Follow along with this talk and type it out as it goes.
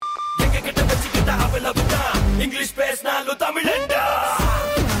English பேசினாலும் தமிழண்டா.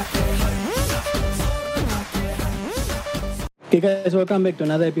 Okay guys, welcome back to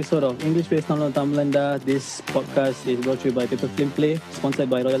another episode of English Based Download Tamilanda. This podcast is brought to you by Paper Film Play, sponsored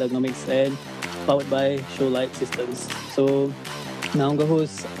by Royal Economics and powered by Showlight Systems. So, நான் உங்கள்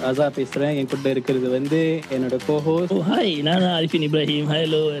host அசா பேசுகிறேன். என் கூட இருக்கிறது வந்து என்னோட co-host. Hi, நான் Arifin Ibrahim.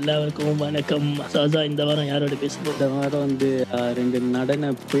 Hello எல்லாருக்கும் வணக்கம். அசா, இந்த வாரம் யாரோட பேசுகிறோம்? இந்த வாரம் வந்து ரெண்டு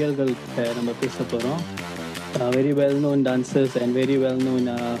நடன புயல்கள் நம்ம பேச போகிறோம். Very well known dancers and very well known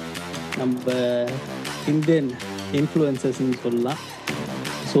நம்ம இந்தியன் influencers சொல்லலாம்.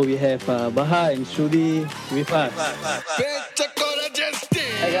 So we have Baha and Shruti with us.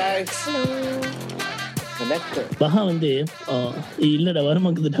 Hey guys. பஹா வந்து இல்லடா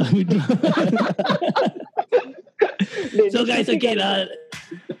வரமாக்குதுடா விட்டு. So guys, okay,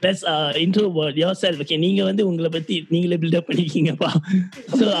 let's intro about yourself. Okay, நீங்க வந்து உங்களை பத்தி நீங்களே build up பண்ணிக்கீங்கப்பா.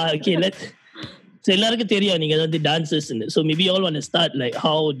 So okay, so எல்லாருக்கும் தெரியும் நீங்க வந்து dancers. So maybe all want to start like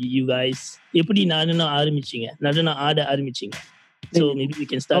how you guys எப்படி நடனம் ஆட ஆரம்பிச்சீங்க? So maybe we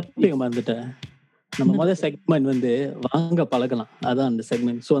can start. வந்துட்டேன். நம்ம முதல் செக்மெண்ட் வந்து வாங்க பழகலாம், அதான் அந்த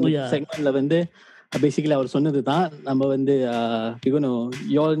செக்மெண்ட். ஸோ அந்த செக்மெண்ட்ல வந்து பேசிக்கலி அவர் சொன்னது தான். நம்ம வந்து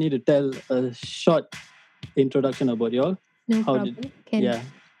you all need to tell a short introduction about you all. No how problem. did, yeah,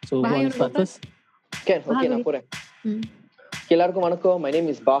 so who wants to start first? Okay, நான் போறேன். எல்லாருக்கும் வணக்கம். My name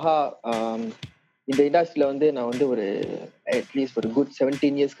is Baha. இந்த இண்டஸ்ட்ரியில வந்து நான் வந்து ஒரு அட்லீஸ்ட் ஒரு குட்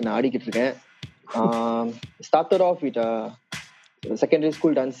 17 இயர்ஸ்க்கு நான் ஆடிக்கிட்டு இருக்கேன். Started off with secondary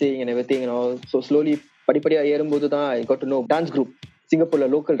school dancing and everything and all. So slowly படிப்படியாக ஏறும்போது தான் I got to know dance group, சிங்கப்பூர்ல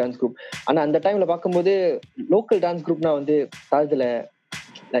லோக்கல் டான்ஸ் குரூப். ஆனால் அந்த டைம்ல பார்க்கும்போது லோக்கல் டான்ஸ் குரூப்னா வந்து அதுல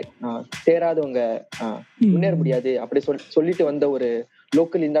லைக் தேராதவங்க முன்னேற முடியாது அப்படி சொல்லிட்டு வந்த ஒரு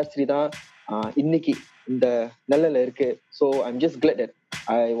லோக்கல் இண்டஸ்ட்ரி தான் இன்னைக்கு இந்த நிலையில இருக்கு. So I'm just glad that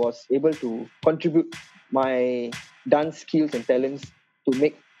I was able to contribute my dance skills and talents to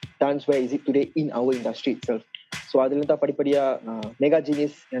make dance where is it today in our industry itself. So அதுல தான் படிப்படியா மெகா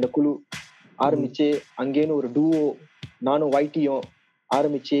ஜீனியஸ் என்ற குழு ஆரம்பிச்சு அங்கேன்னு ஒரு டூவோ நானும் வைட்டியும்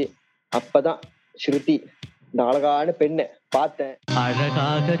ஆரம்பிச்சு அப்பதான் ஸ்ருதி இந்த அழகான பெண்ணை பார்த்தேன்.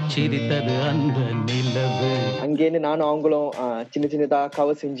 அழகாக சிரித்தது அந்த நிலவு. அங்கேன்னு நானும் அவங்களும் சின்ன சின்னதா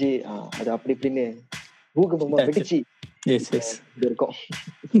கவர் செஞ்சு அது அப்படி இப்படின்னு பூகம்பமா வெடிச்சு இருக்கும்.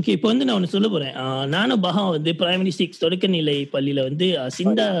 இப்போ வந்து நான் ஒண்ணு சொல்ல போறேன். நானும் பஹா வந்து பிரைமரி 6 தொடக்கநிலை பள்ளியில வந்து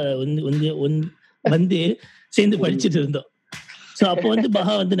சிந்தா வந்து சேர்ந்து படிச்சுட்டு இருந்தோம். ஸோ அப்போ வந்து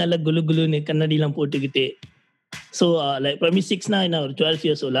பஹா வந்து நல்ல குலு குலுன்னு கண்ணாடி எல்லாம் போட்டுக்கிட்டு, ஸோ லைக் பிரைமரி 6னா என்ன ஒரு 12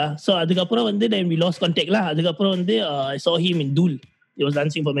 years old. ஸோ அதுக்கப்புறம் வந்து we lost contact lah. அதுக்கப்புறம் வந்து I saw him in Dul. He was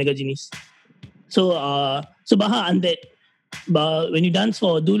dancing for Mega Genies. So Baha, and that when you dance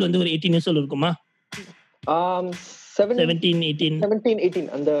for Dul வந்து ஒரு 18 years old இருக்குமா? 17, 18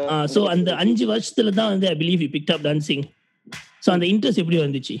 அந்த so அந்த 5 வருஷத்துல தான் வந்து I believe he picked up dancing. So அந்த இன்ட்ரெஸ்ட் எப்படி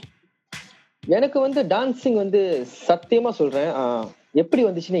வந்துச்சு? எனக்கு வந்து டான்சிங் வந்து சத்தியமா சொல்றேன் எப்படி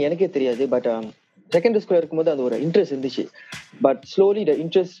வந்துச்சுன்னு எனக்கே தெரியாது. பட் செகண்டரி ஸ்கூல்ல இருக்கும்போது அது ஒரு இன்ட்ரெஸ்ட் இருந்துச்சு. But slowly the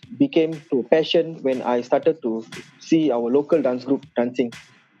interest became to fashion when I started to see our local dance group dancing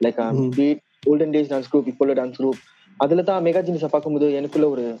like olden days dance group, இப்போல dance group. அதுல தான் மெகா ஜீனிஸை பார்க்கும்போது எனக்குள்ள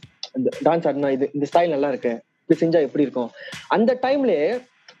ஒரு டான்ஸ் ஆடினா இந்த ஸ்டைல் நல்லா இருக்கு, இப்படி செஞ்சா எப்படி இருக்கும். அந்த டைம்ல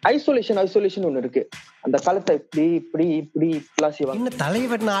ஐசோலேஷன் ஒண்ணு இருக்கு. அந்த காலத்தை இப்படி இப்படி இப்படி இப்படிலாம் செய்வாங்க.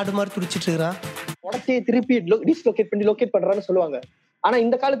 தலைவன் ஆடு மாதிரி துடிச்சிட்டு இருக்கிறான், உடச்சே திருப்பி லொகேட் பண்றான்னு சொல்லுவாங்க. ஆனா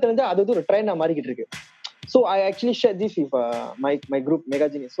இந்த காலத்துல இருந்து அது ஒரு ட்ரெண்டா மாறிக்கிட்டு இருக்கு. So I actually share this with my group Mega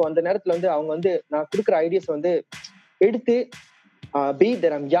Genius. So அந்த நேரத்துல வந்து அவங்க வந்து நான் கொடுக்குற ஐடியாஸ் வந்து எடுத்து be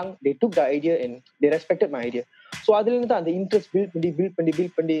that I'm young, they took the idea and they respected my idea. So அதுல இருந்து அந்த இன்ட்ரெஸ்ட் பில்ட்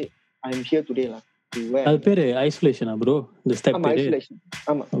பண்ணி I am here today lah. அது பேரு ஐசோலேஷனா ப்ரோ? இந்த ஸ்டெப் பேரு.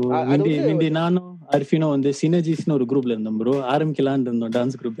 ஆமா. மிந்தி நானும் அர்ஃபினும் வந்து சினர்ஜிஸ்னு ஒரு குரூப்ல இருந்தோம் ப்ரோ. ஆரம்பிக்கலாம்னு இருந்தோம்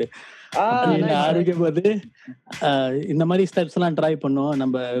டான்ஸ் குரூப். ஆரம்பிக்கும் போது இந்த மாதிரி ஸ்டெப்ஸ் எல்லாம் ட்ரை பண்ணோம்.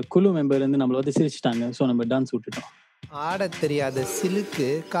 நம்ம குழு மெம்பர் வந்து நம்மள வந்து சிரிச்சிட்டாங்க. ஸோ நம்ம டான்ஸ் விட்டுட்டோம். ஆட தெரியாத சிலுக்கு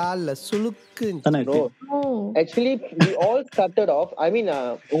கால்ல சுளுக்கு. Actually we all started off, I mean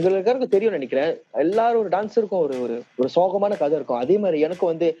உங்களுக்கு தெரியும் நினைக்கிறேன், எல்லாரும் ஒரு டான்ஸருக்கும் ஒரு சோகமான கதை இருக்கும். அதே மாதிரி எனக்கு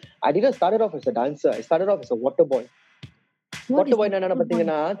வந்து I didn't started off as a dancer, I started off as a water boy. Water boy என்னன்னா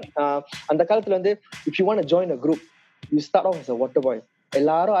பாத்தீங்கன்னா அந்த காலத்துல வந்து if you want to join a group you start off as a water boy.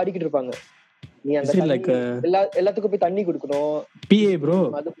 எல்லாரும் ஆடிக்கிட்டு இருப்பாங்க, நீ அந்த எல்லாத்துக்கும் போய் தண்ணி குடுக்கணும், PA bro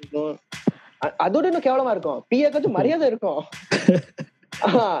அது குடுக்கணும். அதோட இன்னும் கேவலமா இருக்கும், PA கொஞ்சம் மரியாதை இருக்கும்.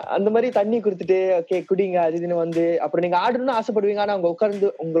 அந்த மாதிரி தண்ணி குடுத்துட்டு ஓகே குடிங்க அது இதுன்னு வந்து அப்புறம் நீங்க ஆடணும்னு ஆசைப்படுவீங்க. ஆனா அவங்க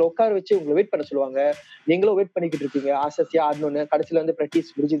உங்களை உட்கார வச்சு உங்களை வெயிட் பண்ண சொல்லுவாங்க. நீங்களும் வெயிட் பண்ணிக்கிட்டு இருப்பீங்க ஆசையா ஆடணும்னு. கடைசியில வந்து பிராக்டிஸ்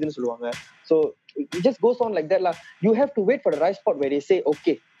முடிஞ்சதுன்னு சொல்லுவாங்க. So it just goes on like that lah. You have to wait for the right spot where they say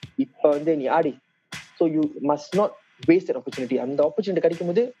okay இப்ப வந்து நீ ஆடி so you must not waste that opportunity. அந்த ஆப்பர்ச்சுனிட்டி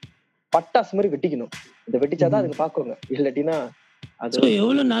கிடைக்கும் போது பட்டாசு மாதிரி வெட்டிக்கணும். இந்த வெட்டிச்சாதான் அதுக்கு பாக்குவாங்க, இல்லாட்டினா அது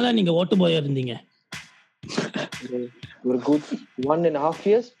எவ்வளவு நாளா நீங்க ஓட்டு பாயா இருந்தீங்க? ஒரு good 1.5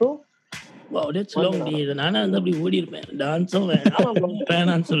 years bro. Wow, that's long day. நானா வந்து அப்படி ஓடி இருப்பேன், டான்ஸும்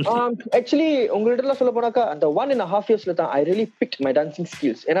வேணாம்னு சொல்றேன். ஆக்சுவலி உங்கள்ட்ட எல்லாம் சொல்ல போனாக்கா அந்த 1.5 yearsல தான் I really picked my dancing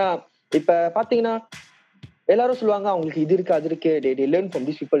skills. ஏன்னா இப்ப பாத்தீங்கன்னா எல்லாரும் சொல்லுவாங்க அவங்களுக்கு இது இருக்கு அது இருக்கு, they learn from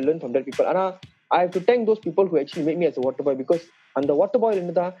these people, learn from that people. ஆனா I have to thank those people who actually made me as a water boy, because அந்த water boy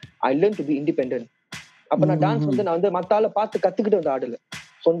இருந்து தான் I learned to be independent. அப்ப நான் dance வந்து நான் வந்து மத்தால பார்த்து கத்துக்கிட்டு வந்து ஆடல,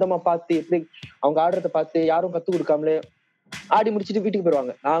 சொந்தமா பார்த்து எப்படி அவங்க ஆடுறத பார்த்து யாரும் கத்து கொடுக்காமலே ஆடி முடிச்சுட்டு வீட்டுக்கு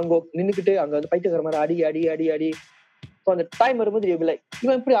போயிருவாங்க. நான் அங்க நின்னுக்கிட்டு அங்க வந்து பைத்தியக்கார மாதிரி அடி அடி அடி அடி. ஸோ அந்த டைம் வரும்போது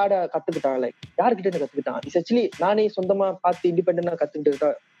இவன் எப்படி ஆட கத்துக்கிட்டான், லைக் யாருக்கிட்ட இருந்து கத்துக்கிட்டான். இட்ஸ் ஆக்சுவலி நானே சொந்தமா பார்த்து இண்டிபெண்டா கத்துக்கிட்டு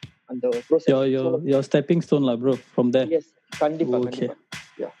தான் அந்த process. your stepping stone la bro from there. Yes, கண்டிப்பா கண்டிப்பா.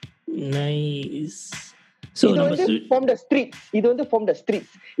 Yeah, nice. சோ இது வந்து from the streets, இது வந்து from the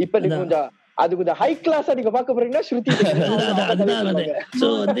streets. இப்போ நீங்க கொஞ்சம் அது கொஞ்சம் ஹை கிளாஸா நீங்க பார்க்க போறீங்கன்னா ஸ்ருதி. சோ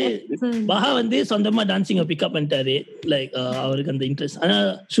வந்து பஹா வந்து சொந்தமா டான்சிங் பிக்கப் பண்ணிட்டாரு, லைக் அவருக்கு அந்த இன்ட்ரெஸ்ட். ஆனா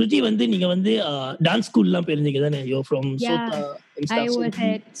ஸ்ருதி வந்து நீங்க வந்து டான்ஸ் ஸ்கூல் எல்லாம் போயிருந்தீங்க தானே? You from Chhota. I was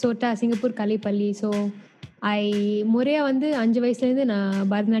at Sota Singapore Kalipalli. So முறையா வந்து 5 வயசுல இருந்து நான்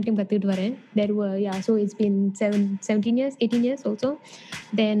பரதநாட்டியம் கத்துக்கிட்டு வரேன். There were so it's been 17 years 18 years also.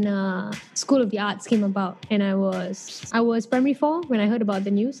 Then School of the Arts came about, and I was primary 4 when I heard about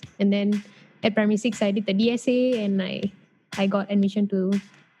the news, and then at primary 6 I did the DSA, and I got admission to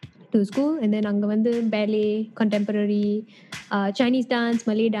school. And then anga vandu ballet, contemporary, Chinese dance,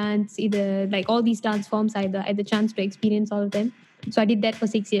 Malay dance, either like all these dance forms I had the chance to experience all of them. So I did that for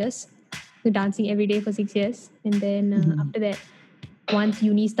 6 years, so dancing every day for 6 years. And then after that, once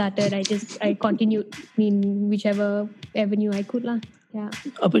uni started, I continued in whichever avenue I could lah. Yeah.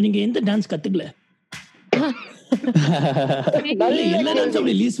 அப்ப நீங்க எந்த dance கத்துக்கல? எல்லா dance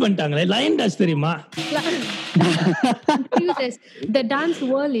அப்படி lease பண்ணிட்டாங்களே. Line dance தெரியுமா? The dance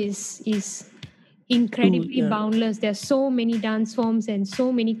world is incredibly boundless. There are so many dance forms and so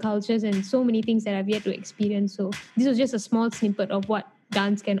many cultures and so many things that I've yet to experience. So this was just a small snippet of what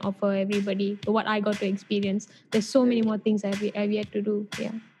dance can offer everybody, what I got to experience. There's so many more things I've yet to do.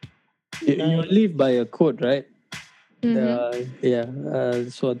 Yeah. You live by a code, right?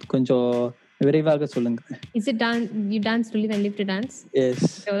 So கொஞ்சம் விரைவாக சொல்லுங்க. Is it you dance to live and live to dance? Yes.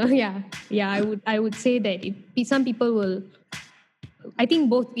 So, yeah. I would say that some people will. I think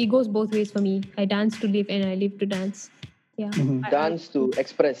it goes both ways for me. I dance to live and I live to dance. Yeah. Dance to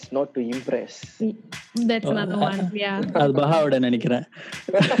express, not to impress. That's another one. Yeah. அது பஹாவோட நினைக்கிறேன்.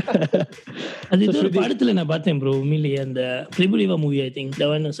 அது ஒரு படத்துல நான் பார்த்தேன் bro, உண்மையிலேயே அந்த Prabhuliva movie, I think that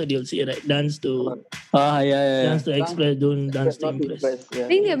one also you'll see, right? Dance to dance to express, don't dance to impress. I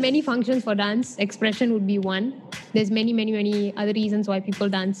think there are many functions for dance. Expression would be one. There's many other reasons why people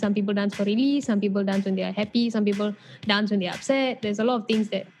dance. Some people dance for release, some people dance when they are happy, some people dance when they are upset. There's a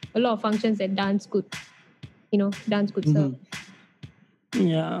lot of functions that dance could serve.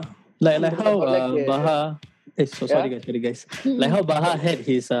 Yeah. Like how Baha sorry guys. Like how Baha had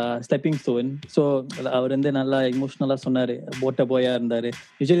his stepping stone. So அவர் வந்து நல்லா எமோஷனலா சொன்னாரு, water பாயா இருந்தாரு.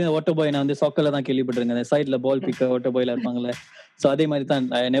 Usually இந்த water பாய் நான் வந்து சாக்கர்ல தான் கேள்விப்பட்டிருக்கேன், அந்த சைடுல பால் பிக்கர் வாட்டர் பாய்ல இருப்பாங்கல்ல. ஸோ அதே மாதிரி தான்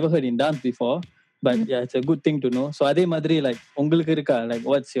I never heard in dance before, but yeah, it's a good thing to know. So அதே மாதிரி like உங்களுக்கு இருக்கா, like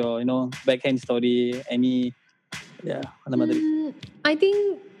what's your backhand story, any அந்த மாதிரி? I think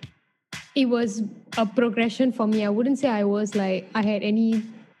it was a progression for me. I wouldn't say I had any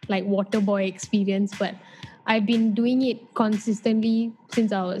like water boy experience, but I've been doing it consistently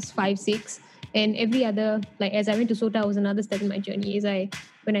since I was 5-6, and every other, like as I went to Sota was another step in my journey.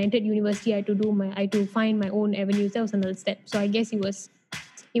 When I entered university, I had to find my own avenues. That was another step. So I guess it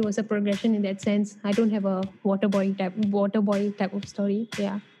was a progression in that sense. I don't have a water boy type of story.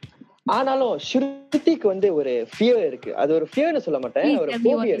 Yeah. ஆனாலும் ஸ்ருதிக்கு வந்து ஒரு fear இருக்கு. அது ஒரு ஃபியர்னு சொல்ல மாட்டேன், ஒரு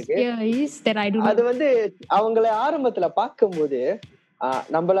ஃபோபியா இருக்கு. அது வந்து அவங்கள ஆரம்பத்துல பார்க்கும்போது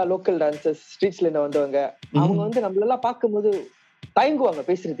நம்மளா லோக்கல் டான்சர்ஸ் ஸ்ட்ரீட்ஸ்ல இருந்து வந்தவங்க, அவங்க வந்து நம்மளெல்லாம் பார்க்கும்போது தயங்குவாங்க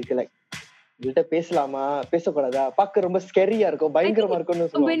பேசுறதுக்கு. லைக் உங்கள்கிட்ட பேசலாமா பேசக்கூடாதா, பார்க்க ரொம்ப ஸ்கேரியா இருக்கும், பயங்கரமா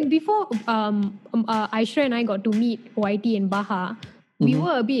இருக்கும்னு சொல்லுவாங்க. When before Aishra and I got to meet YT and Baha, we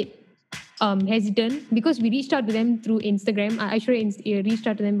were a bit hesitant because we reached out to them through Instagram. Aishra reached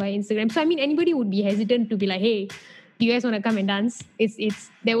out to them by Instagram. So I mean anybody would be hesitant to be like, hey, do you guys want to come and dance?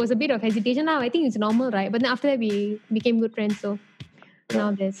 There was a bit of hesitation. Now I think it's normal, right? But then after that we became good friends, so now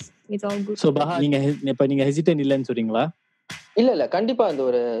it's all good. So Baha, நீங்க hesitant இல்லன்னு சொல்றீங்களா? இல்ல கண்டிப்பா அந்த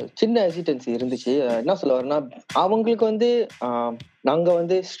ஒரு சின்ன ஹெசிடன்சி இருந்துச்சு. என்ன சொல்ல வரேன்னா, அவங்களுக்கு வந்து நாங்க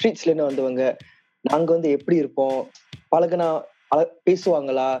வந்து ஸ்ட்ரீட்ஸ்ல இருந்து வந்தவங்க, நாங்க வந்து எப்படி இருப்போம், பழகுனா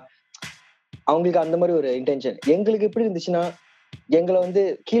பேசுவாங்களா, அவங்களுக்கு அந்த மாதிரி ஒரு இன்டென்ஷன். எங்களுக்கு எப்படி இருந்துச்சுன்னா, எங்களை வந்து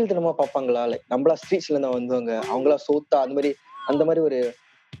கீழ்த்தனமா பார்ப்பாங்களா, லைக் நம்மளா ஸ்ட்ரீட்ஸ்ல இருந்தா வந்தவங்க, அவங்களா சோத்தா அந்த மாதிரி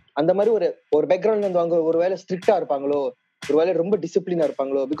ஒரு ஒரு பேக்ரவுண்ட்ல இருந்து அவங்க ஒருவேளை ஸ்ட்ரிக்டா இருப்பாங்களோ, ஒருவேளை ரொம்ப டிசிப்ளினா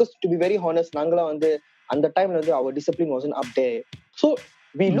இருப்பாங்களோ. Because to be very honest, நாங்களாம் வந்து அந்த டைம்ல வந்து அவர் discipline Vasan up day. So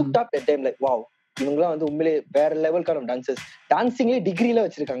we looked up at time like wow, இவங்கலாம் வந்து உண்மையிலே வேற லெவல்கான டான்சர்ஸ். டான்சிங்லேயே டிகிரில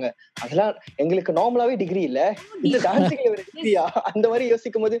வச்சிருக்காங்க. அதெல்லாம் எங்களுக்கு நார்மலாவே டிகிரி இல்ல, இந்த டான்சிங்ல ஒரு டிகிரியா அந்த மாதிரி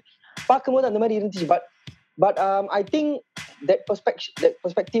யோசிக்கும் போது பார்க்கும்போது அந்த மாதிரி இருந்துச்சு. But I think that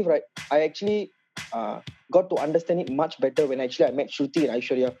perspective, right, I actually got to understand it much better when actually I met Shruti and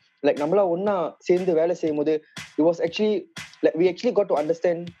Aishwarya. Like நம்மளா ஒன்னா சேர்ந்து வேலை செய்யும் போது it was actually like we actually got to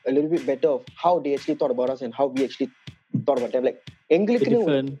understand a little bit better of how they actually thought about us and how we actually thought about them. Like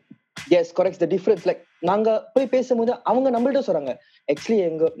எங்களுக்கு yes, correct, the difference. Like நாங்க போய் பேசும்போது அவங்க நம்மள்ட்ட சொல்றாங்க, actually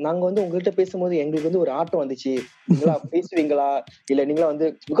நாங்க வந்து உங்கள்கிட்ட பேசும்போது எங்களுக்கு வந்து ஒரு ஆட்டம் வந்துச்சு, நீங்களா பேசுவீங்களா இல்ல நீங்களா வந்து,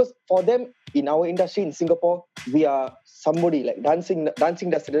 because for them in our industry in Singapore we are somebody like dancing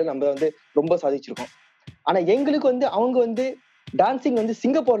industry நம்ம வந்து ரொம்ப சாதிச்சிருக்கோம். ஆனா எங்களுக்கு வந்து அவங்க வந்து டான்சிங் வந்து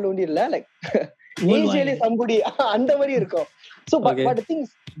சிங்கப்பூர்ல ஒண்டி இல்ல, லைக் ஏசியாலே somebody அந்த மாதிரி இருக்கும். So but the thing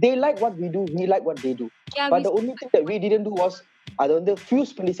is they like what we do, we like what they do. But the only thing that we didn't do was அது வந்து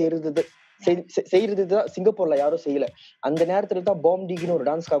ஃபியூஸ் பண்ணி செய்யறது தான் சிங்கப்பூர்ல யாரும் செய்யல. அந்த நேரத்துல தான் பாம் டிகின்னு ஒரு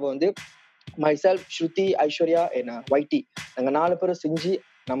டான்ஸ் கவர் வந்து myself, Shruti, Aishwarya and YT நாங்க 4 பேரும் செஞ்சு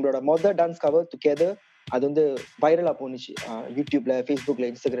நம்மளோட மொதல் டான்ஸ் கவர் டுகெதர். அது வந்து வைரலா போனுச்சு யூடியூப்ல, ஃபேஸ்புக்ல,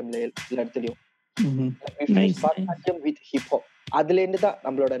 இன்ஸ்டாகிராம்ல எல்லா இடத்துலயும். வித் ஹிப்ஹாப் அதுல இருந்து தான்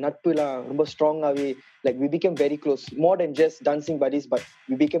நம்மளோட நட்பு எல்லாம் ரொம்ப ஸ்ட்ராங்காவே, like we became very close, more than just dancing buddies, but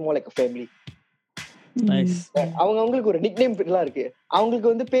we became more like a family. Nice. அவங்களுக்கு ஒரு நிக் நேம் எல்லாம் இருக்கு.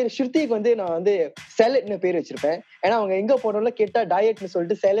 அவங்களுக்கு வந்து பேர் ஸ்ருதிக்கு வந்து நான் வந்து சேலட்னு பேர் வச்சிருப்பேன். ஏன்னா அவங்க எங்க போனாலும் கேட்டா டயட்னு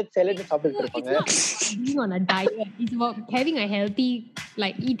சொல்லிட்டு சேலட் சாப்பிட்டு இருப்பாங்க. On a diet, it's about having a healthy,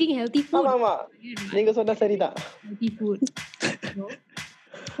 like eating healthy food. ஆமா நீங்க சொன்னா சரிதான். Healthy food.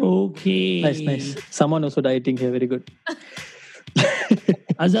 Okay. Nice. Someone also dieting here, very good.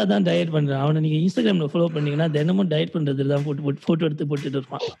 அசா தான் டயட் பண்றான். அவனை நீங்க இன்ஸ்டாகிராம்ல ஃபாலோ பண்ணீங்கன்னா தினமும் டயட் பண்றதுல தான் போட்டோ எடுத்து போட்டுட்டு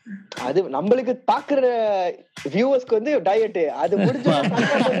இருப்பான். அது நம்மளுக்கு பாக்குற வியூவர்ஸ்க்கு வந்து டயட், அது முடிஞ்சா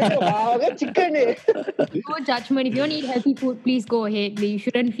chicken. No judgment. If you don't eat healthy food, please go ahead. You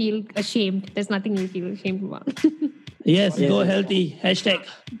shouldn't feel ashamed. There's nothing you feel ashamed about. Yes, go healthy. Hashtag.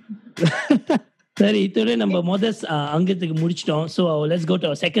 சரி, இதோட நம்ம முதல் அங்கத்துக்கு முடிச்சிட்டோம். So let's go to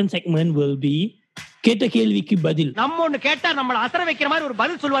our second segment will be கேட்ட கேள்விக்கு பதில். நம்ம ஒண்ணு கேட்டா நம்மள அசர வைக்கிற மாதிரி ஒரு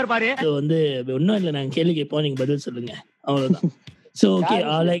பதில் சொல்வார் பாரு. சோ வந்து ஒண்ணும் இல்ல, நாங்க கேள்வி கேட்போம், நீங்க பதில் சொல்லுங்க, அவ்வளவுதான். சோ ஓகே,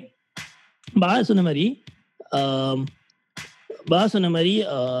 லைக் பாலா சொன்ன மாதிரி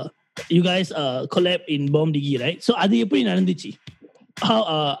you guys collab in Bomb Digi, right? So அது எப்படி நடந்துச்சு?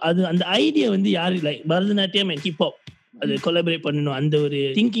 அது அந்த ஐடியா வந்து யாரு, like Bharatanatyam and hip hop அது கொலாபரேட் பண்ணனும் அந்த ஒரு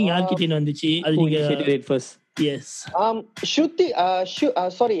திங்கிங் யார்கிட்ட வந்துச்சு? அது நீங்க first. Yes. Shruti,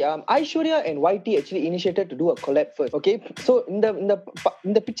 Aishwarya and YT actually initiated to do a collab first. Okay, so in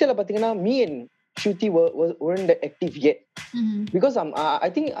the picture la pathina, me and Shruti weren't that active yet. Because I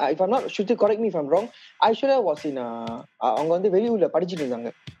think if I'm not, Shruti correct me if I'm wrong, Aishwarya was in avanga வந்து வெளியூர்ல படிச்சிட்டு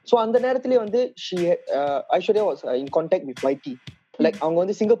இருந்தாங்க. So அந்த நேரத்திலே வந்து Aishwarya was in contact with YT. Like அவங்க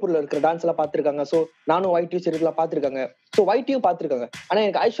வந்து சிங்கப்பூர்ல இருக்கிற டான்ஸ் எல்லாம் பாத்துருக்காங்க. சோ நானும் YT எல்லாம் பாத்துருக்காங்க. சோ YTயும் பாத்துருக்காங்க. ஆனா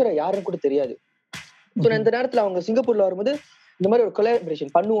எனக்கு ஐஸ்வர்யா யாருன்னு கூட தெரியாது. சோ இந்த நேரத்துல அவங்க சிங்கப்பூர்ல வரும்போது இந்த மாதிரி ஒரு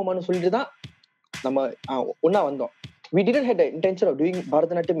கொலாபரேஷன் பண்ணுவோமான்னு சொல்லிட்டு தான் நம்ம ஒன்னா வந்தோம். We didn't have the intention of doing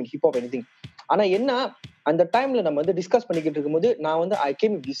Bharatanatyam in hip hop anything. ஆனா என்ன அந்த டைம்ல நம்ம வந்து டிஸ்கஸ் பண்ணிக்கிட்டு இருக்கும்போது நான் வந்து I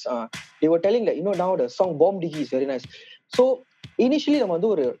came with this they were telling that now the song Bomb Digi is very nice. So initially நம்ம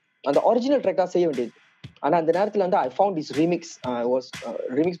வந்து ஒரு அந்த ஒரிஜினல் ட்ராக்கா செய்ய வேண்டியது. ஆனா அந்த நேரத்துல வந்து I found this remix, was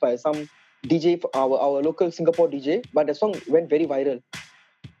remixed by some DJ, our local Singapore DJ, but the song went very viral.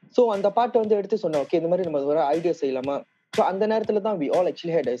 So அந்த பாட்டை வந்து எடுத்து சொன்னோம், ஓகே இந்த மாதிரி நம்ம ஒரு ஐடியா செய்யலாமா. ஸோ அந்த நேரத்துல தான் we all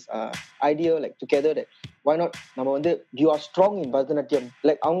actually had this idea like together that why not நம்ம வந்து you are strong in Bharatanatyam,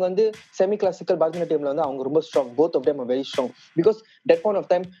 like அவங்க வந்து semi classical Bharatanatyamல வந்து அவங்க ரொம்ப strong, both of them are very strong because that point of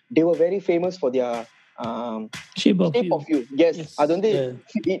time they were very famous for their shape of you. Yes. அது வந்து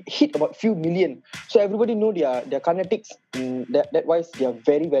it hit about few million, so everybody know their kinetics, that wise they are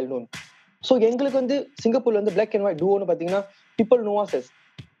very well known. So எங்களுக்கு வந்து சிங்கப்பூர்ல வந்து black and white duo னு பாத்தீங்கன்னா people know us as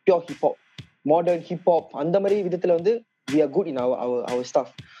pure hip hop, modern hip hop, அந்த மாதிரி விதத்துல வந்து we are good in our stuff.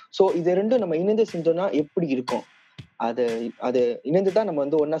 So இது ரெண்டும் நம்ம இணைந்து செஞ்சோம்னா எப்படி இருக்கும், அது இணைந்து தான் நம்ம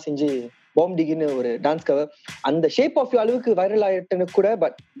வந்து ஒன்னா செஞ்சு பாம் டிகின்னு ஒரு டான்ஸ் கவர் அந்த ஷேப் ஆஃப் யூ அளவுக்கு வைரல் ஆயிட்டுன்னு கூட,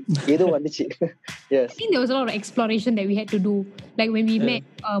 பட் ஏதோ வந்துச்சு. Yes. I think there was a lot of exploration that we had to do. Like when we met,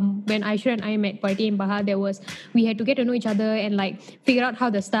 when Aishwarya and I met YT and Baha, we had to get to know each other and like figure out how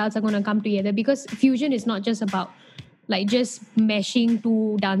the styles are going to come together, because fusion is not just about like just meshing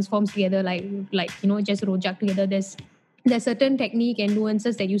two dance forms together, like just rojak together. There's certain technique and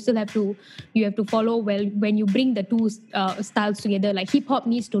nuances that you still have to follow well when you bring the two styles together. Like hip hop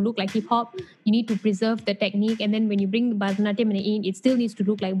needs to look like hip hop. You need to preserve the technique, and then when you bring Bharatanatyam in, it still needs to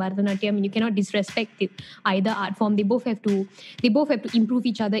look like Bharatanatyam, and you cannot disrespect either art form. They both have to improve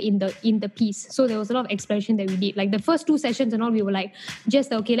each other in the piece. So there was a lot of exploration that we did. Like the first 2 sessions and all, we were like,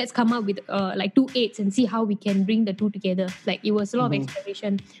 just okay, let's come up with like 2 8s and see how we can bring the two together. Like it was a lot of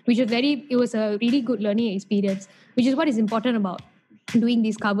exploration, it was a really good learning experience, which is what is important about doing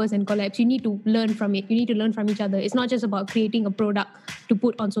these covers and collabs. You need to learn from it. You need to learn from each other. It's not just about creating a product to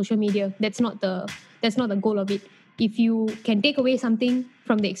put on social media. That's not the goal of it. If you can take away something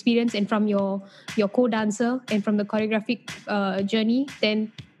from the experience and from your co-dancer and from the choreographic journey,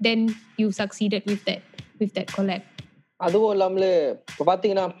 then you've succeeded with that collab. அதுவும் இல்லாமல இப்ப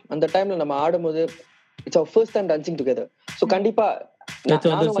பாத்தீங்கன்னா அந்த டைம்ல நம்ம ஆடும்போது it's our first time dancing together. So கண்டிப்பா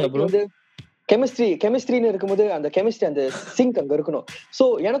வந்து கெமிஸ்ட்ரின்னு இருக்கும்போது அந்த கெமிஸ்ட்ரி அந்த சிங்க் அங்க இருக்கணும். சோ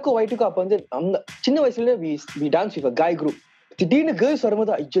எனக்கும் ஒயிட்டுக்கும் அப்ப வந்து அந்த சின்ன வயசுல we dance with guy group. திடீர்னு கேர்ள்ஸ்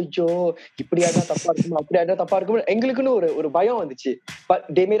வரும்போது ஐயோ இப்படி ஆடா தப்பா இருக்குமா அப்படி ஆடா தப்பா இருக்குமா எங்களுக்குன்னு ஒரு பயம் வந்துச்சு. But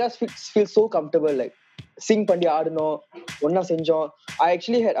they made us feel so comfortable. Like sing பண்ணி ஆடணும், ஒன்னா செஞ்சோம். I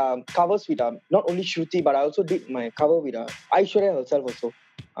actually had covers with not only Shruti but I also did my cover with Aishwarya herself also.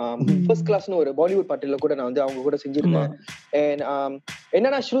 First கிளாஸ்னு ஒரு பாலிவுட் பாட்டுல கூட நான் வந்து அவங்க கூட செஞ்சிருக்கேன். அண்ட்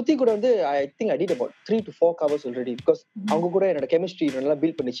என்னன்னா ஸ்ருதி கூட வந்து I think I did about 3 to 4 covers already because அவங்க கூட என்னோட கெமிஸ்ட்ரி நல்லா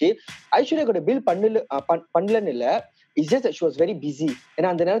பில்ட் பண்ணிச்சு. ஐஸ்வர்யா கூட பில்ட் பண்ணலன்னு இல்ல, it's just she was very busy.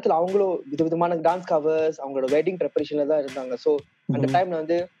 ஏன்னா அந்த நேரத்துல அவங்களும் விதவிதமான டான்ஸ் கவர்ஸ் அவங்களோட வெட்டிங் ப்ரிப்பரேஷன்ல தான் இருந்தாங்க. ஸோ அந்த டைம்ல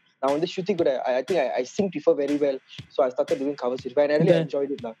வந்து நான் வந்து ஸ்ருதி கூட I think I sing before very well, so I started doing covers with her and I really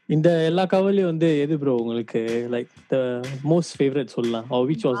enjoyed it. இந்த எல்லா கவர்லயும் வந்து எது bro உங்களுக்கு like the most favorite சொல்லலாம், or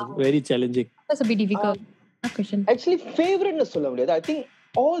which was very challenging? That's a bit difficult question. Actually favorite னு சொல்ல முடியாது. I think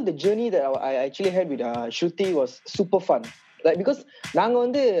all the journey that I actually had with Shruti was super fun. Like because நாங்க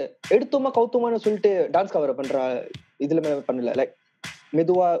வந்து எடுத்தோமா கவுத்தோமான்னு சொல்லிட்டு dance cover பண்ற இதுல பண்ணல. லைக்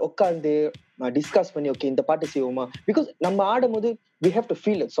மெதுவா உட்காந்து டிஸ்கஸ் பண்ணி ஓகே இந்த பாட்டு செய்வோமா, பிகாஸ் நம்ம ஆடும்போது we have to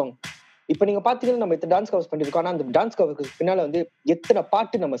feel that song. இப்ப நீங்க பாத்தீங்கன்னா நம்ம இத்தனை டான்ஸ் கவர்ஸ் பண்ணிருக்கோம், ஆனா அந்த டான்ஸ் கவருக்கு பின்னால வந்து எத்தனை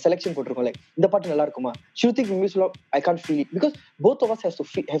பாட்டு நம்ம செலக்ஷன் போட்டிருக்கோம். லைக் இந்த பாட்டு நல்லா இருக்குமா, ஸ்ருதிக்கு music I can't feel it because both of us have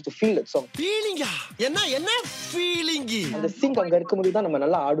to feel that song. ஃபீலிங்கா என்ன ஃபீலிங் அந்த சிங் அங்க இருக்கும்போது தான் நம்ம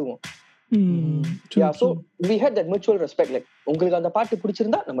நல்லா ஆடுவோம். Yeah, so we had that mutual respect. Like உங்களுக்கு அந்த பாட்டு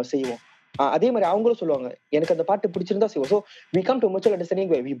பிடிச்சிருந்தா நம்ம செய்வோம், அதே மாதிரி அவங்களும் சொல்லுவாங்க எனக்கு அந்த பாட்டு பிடிச்சிருந்தா செய்வோம். So we come to a mutual understanding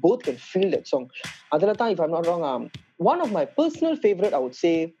where we both can feel that song. அதுல தான் if I'm not wrong, one of my personal favorite I would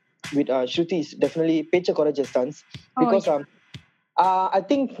say with Shruti is definitely Pecha Courageous Dance, because I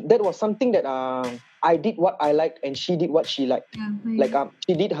think that was something that I did what I liked and she did what she liked. Like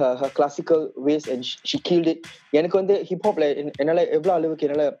she did her classical ways and she killed it. எனக்கு வந்து hip hop என்னால எவ்வளவு அளவுக்கு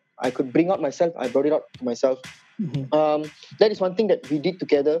என்னால I could bring out myself, I brought it out to myself. That is one thing that we did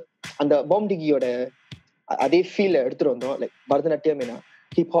together. அந்த பாம் டிகியோட அதே ஃபீல் எடுத்துட்டு வந்தோம், like Bharatanatyam and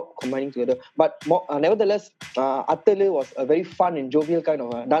hip hop combining together. But nevertheless, Attalu was a very fun and jovial kind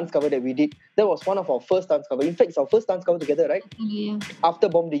of dance cover that we did. That was one of our first dance cover. In fact, it's our first dance cover together, right? Yeah. After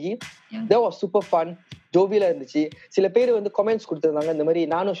Bomb Digi. Yeah. That was super fun. ஜோவியலா இருந்துச்சு. சில பேர் வந்து comments கொடுத்திருந்தாங்க, இந்த மாதிரி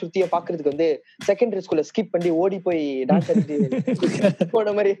நானும் ஸ்ருதியை பாக்குறதுக்கு வந்து செகண்டரி ஸ்கூல்ல ஸ்கிப் பண்ணி ஓடி போய் டான்ஸ் ஆடிட்டு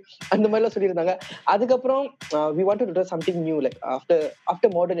போன மாதிரி அந்த மாதிரி எல்லாம் சொல்லியிருந்தாங்க. அதுக்கப்புறம் we wanted to do something new, like after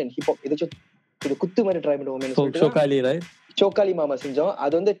modern and hip hop ஏதாச்சும் ஒரு குத்து மாதிரி ட்ரை பண்ணுவோம். சோக்காலி மாமா செஞ்சோம்.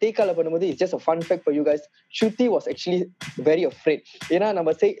 அது வந்து டேக்கால பண்ணும்போது it's just a fun fact for you guys. Shruti was actually very afraid. ஏன்னா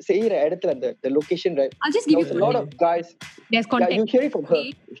நம்ம செய்யற இடத்துல அந்த location, right? I'll just give you a lot of guys. There's context. Yeah, you hear it from her.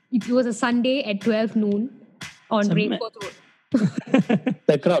 It was a Sunday at 12 noon on Raincourt Road.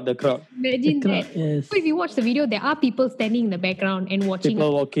 The crowd. Imagine that. Yes. So if you watch the video, there are people standing in the background and watching.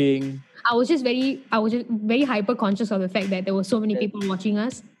 People walking. I was just very hyper conscious of the fact that there were so many people watching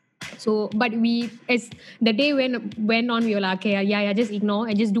us. So but we, as the day went on, we were like, okay, yeah, just ignore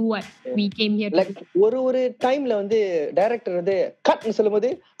and just do what we came here to. Like ஒரு டைம்ல வந்து director வந்து cut னு சொல்லும்போது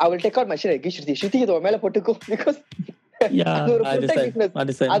I will take out my shit Shruti இத மேல போட்டுக்கோ, because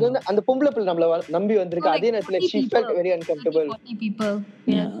அது வந்து அந்த பொம்பளை பிள்ளை நம்மள நம்பி வந்திருக்கு. அதே நேரத்துல she felt very uncomfortable. 40 people.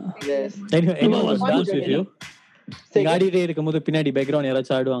 Yes. Anyone was dance with you? காடியிலே இருக்கும்போது பின்னாடி பேக்ரவுண்ட்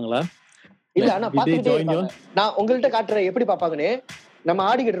யாராச்சும் ஆடுவாங்களா? இல்ல, ஆனா பாத்துட்டே நான் உங்கள்ட்ட காட்டுறேன் எப்படி பாப்பாங்கன்னு. நம்ம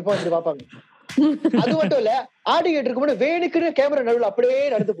ஆடிக்கிட்டு இருப்போம், அப்படி பாப்பாங்க. அது மட்டும் இல்ல, ஆடிக்கிட்டு இருக்கும்போது வேணுக்குன்னு கேமரா நடுவுல அப்படியே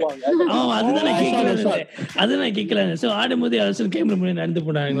நடந்து போவாங்க. அதுதான் கேட்கலாம். சோ ஆடும்போது யாராச்சும் கேமரா முன்னாடி நடந்து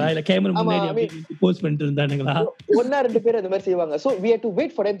போனாங்களா, இல்ல கேமரா முன்னாடி போஸ்ட் பண்ணிட்டு இருந்தானுங்களா? ஒன்னா 2 பேர் அந்த மாதிரி செய்வாங்க. So we had to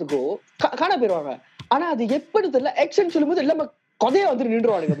wait for them to go. காணா போயிருவாங்க. ஆனா அது எப்படி தெரியல, ஆக்ஷன் சொல்லும்போது எல்லாமே கதையா வந்து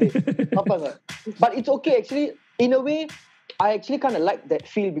நின்றுவானுங்க அப்படி பாப்பாங்க. But it's okay. Actually in a way I actually kind of like that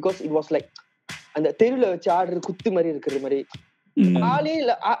feel because it was like அந்த தெருவுல வச்சு ஆடுறது குத்து மாதிரி இருக்கிற மாதிரி ஆளே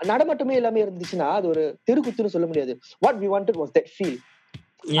நடமாட்டமே எல்லாமே இருந்துச்சுன்னா அது ஒரு தெரு குத்துன்னு சொல்ல முடியாது. What we wanted was that feel.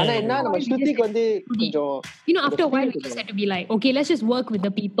 ஆனா என்ன நம்ம ஸ்ருதிக்கு வந்து கொஞ்சம் after a while we just had to be like, okay, let's just work with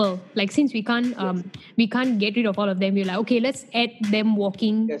the people. Like since we can't get rid of all of them, we're like, okay, let's add them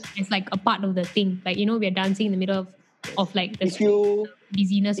walking as like a part of the thing. Like, we are dancing in the middle of like the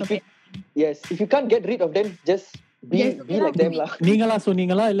busyness of it. Yes, if you can't get rid of them, just be like them lah. நீங்களா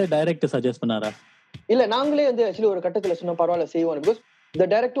சொன்னீங்களா இல்ல director suggest பண்ணாரா? இல்ல நாங்களே வந்து actually ஒரு கட்டத்துல சொன்ன பரவாயில்ல செய்வோம் because the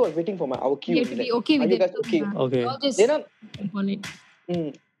director was waiting for our cue. You have to be okay with it. Okay.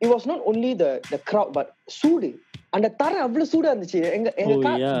 It was not only the crowd but சூடு அந்த தர அவ்வளவு சூடா இருந்துச்சு. எங்க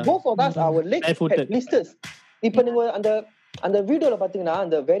both of us our legs had blisters. இப்போ நீங்க அந்த வீடியோல பாத்தீங்கன்னா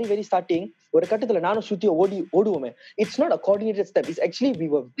அந்த very very starting ஒரு கட்டத்துல நானும் சுத்திய ஓடுவோமே. It's not a coordinated step. It's actually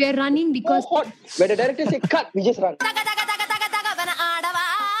we are running because when the director say cut we just run.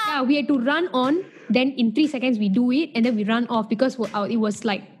 Yeah, we had to run on, then in 3 seconds we do it and then we run off because it was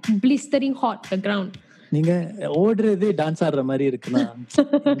like blistering hot the ground. நீங்க ஓடுறது dance ஆடுற மாதிரி இருக்குனா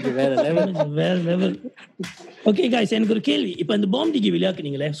வேற level. Okay guys, எனக்கு ஒரு கேள்வி. இப்போ இந்த பாம் டிகி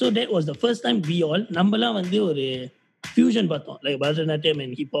விளையாடுனீங்களே, so that was the first time we all நம்மலாம் வந்து ஒரு fusion பார்த்தோம், like Bharatanatyam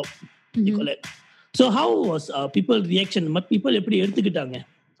and hip hop. So how was people reaction? people எப்படி எடுத்துக்கிட்டாங்க?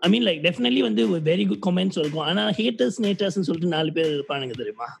 I mean like definitely வந்து very good comments இருக்கும். ஆனா haters சொல்லிட்டு 4 பேர் இருப்பானுங்க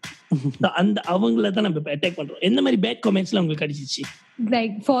தெரியுமா? அந்த அவங்கள தான் நம்ம அட்டாக் பண்றோம். என்ன மாதிரி bad commentsலாம் உங்களுக்கு கிடைச்சிச்சு?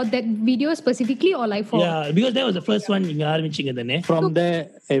 Like for that video specifically or like for Yeah, because that was the first one நீங்க ஆரம்பிச்சீங்க தானே. From there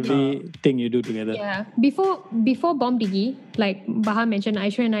everything you do together. Yeah, before Bomb Diggy, like Baha mentioned,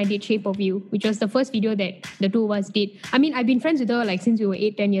 Aishwarya and I did Shape of You, which was the first video that the two of us did. I mean, I've been friends with her like since we were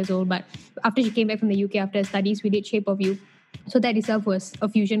 8-10 years old, but after she came back from the UK after studies, we did Shape of You. So that itself was a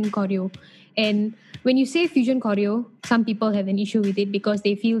fusion choreo. And when you say fusion choreo, some people have an issue with it because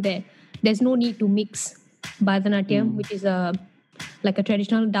they feel that there's no need to mix Bharatanatyam, which is like a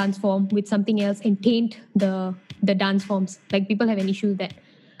traditional dance form, with something else and taint the dance forms. Like people have an issue with that.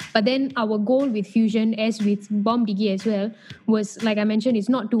 But then our goal with fusion, as with Bomb Diggy as well, was like I mentioned,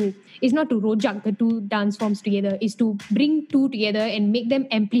 it's not to rojak the two dance forms together. It's to bring two together and make them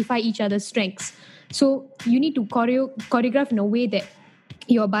amplify each other's strengths. So you need to choreograph in a way that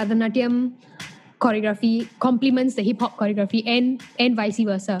your Bharatanatyam choreography complements the hip hop choreography and vice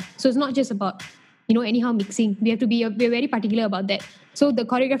versa. So it's not just about anyhow mixing. We're very particular about that. So the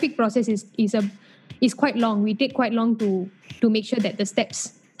choreographic process is quite long. We take quite long to make sure that the steps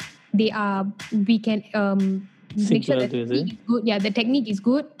we can make sure that the technique is good. Yeah, the technique is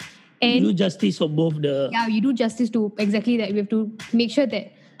good. And you do justice for both you do justice to exactly that. We have to make sure that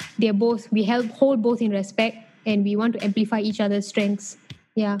we hold both in respect and we want to amplify each other's strengths.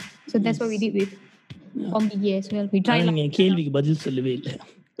 Yeah, so that's what we did with Bomb Diggy as well. We tried. நீங்க கேள்விக்கு பதில் சொல்லவே இல்ல.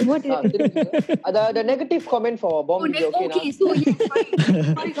 What the negative comment for Bomb Diggy, okay so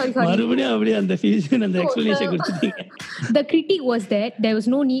sorry மறுபடியும் அப்படியே அந்த fusion and the explanation கொடுத்தீங்க. The critique was that there was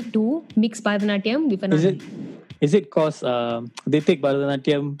no need to mix Bharatanatyam with another. Is it cause they take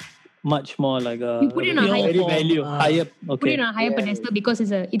Bharatanatyam much more like you put it on a higher value, higher. Okay. Put it on a higher pedestal because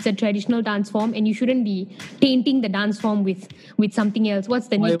it's a traditional dance form and you shouldn't be tainting the dance form with something else. What's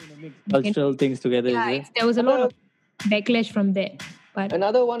the need? Mix cultural things together. Yeah, there was a lot of backlash from that. But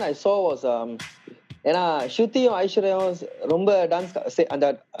another one I saw was ஏன்னா ஸ்ருதியும் ஐஸ்வர்யாவும் ரொம்ப dance அந்த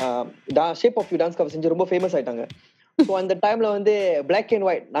shape of you dance cover செஞ்சு ரொம்ப famous ஆயிட்டாங்க. So அந்த டைம்ல வந்து black and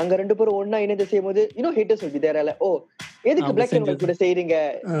white நாங்க 2 பேரும் ஒன்னா இணைந்து செய்யும் போது ஹேட்டர்ஸ் will be there. எதுக்கு பிளாக் அண்ட் ஒயிட் கூட செய்றீங்க,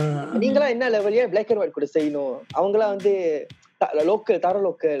 நீங்களா என்ன லெவல்ல பிளாக் அண்ட் ஒயிட் கூட செய்யணும், அவங்களா வந்து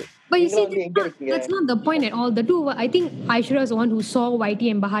local. But you see, that's not the point at all. The two, I think Aishwarya is the one who saw YT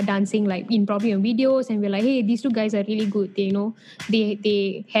and Baha dancing like in probably in videos, and we're like, hey, these two guys are really good.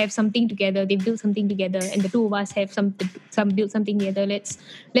 They have something together. They built something together, and the two of us have built something together.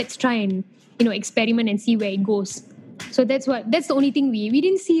 Let's try and experiment and see where it goes. So that's the only thing we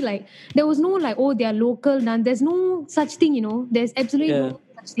didn't see. Like there was no like, oh, they are local dance. There's no such thing. There's absolutely no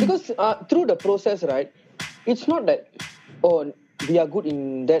such thing. Because through the process, right, it's not that we are good in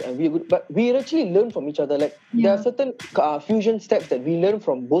that and we are good, but we actually learn from each other. Like there are certain fusion steps that we learn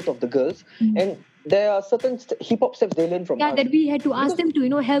from both of the girls, and there are certain hip hop steps they learn from us. That we had to ask them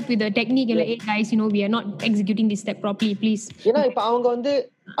to help with the technique. Like, hey guys, we are not executing this step properly, please. ஏன்னா இப்ப அவங்க வந்து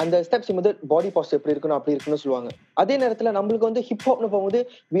அந்த steps வந்து பாடி pastor எப்படி இருக்கணும் அப்படி இருக்கணும்னு சொல்லுவாங்க. அதே நேரத்துல நம்மளுக்கு வந்து ஹிப் ஹாப்னு போகும்போது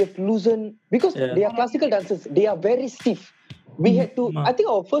we have to loosen because they are classical dancers. They are very stiff. We had to, I think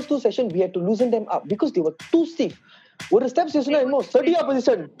our first 2 sessions we had to loosen them up because they were too stiff. ஒரு steps சொன்னா இன்னும் ஸ்டடியா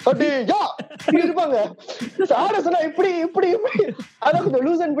position ஸ்டடியா இப்படி இருப்பாங்க. ஆட சொன்னா இப்படி இப்படி இப்படி அதான் கொஞ்சம்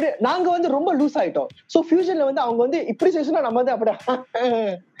லூஸ் அண்ட் இப்படி. நாங்க வந்து ரொம்ப லூஸ் ஆயிட்டோம். சோ ஃபியூஷன்ல வந்து அவங்க வந்து இப்படி செஷனா நம்ம வந்து அப்படியே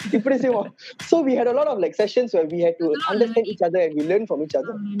இப்படி செய்வோம். So we had a lot of like sessions where we had to understand each other and we learn from each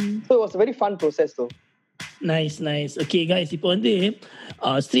other. So it was a very fun process though. Nice. Okay guys, இப்போ வந்து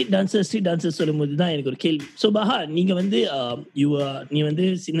street dancers சொல்லும்போது தான் எனக்கு ஒரு கேள்வி. So பாஹா, நீங்க வந்து நீ வந்து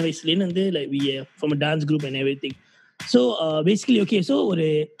சின்ன வயசுலேருந்து வந்து like we from dance group and every thing. So basically okay, so ஒரு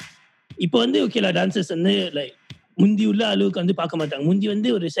இப்போ வந்து ஓகேலா டான்சர்ஸ் வந்து லைக் முந்தி உள்ள அளவுக்கு வந்து பார்க்க மாட்டாங்க. முந்தி வந்து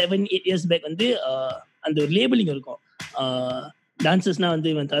ஒரு 7-8 years பேக் வந்து அந்த ஒரு லேபிளிங் இருக்கும். டான்சர்ஸ்னா வந்து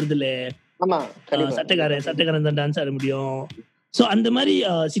இவன் தரதுல சட்டக்காரன் தான் டான்ஸ் ஆட முடியும். ஸோ அந்த மாதிரி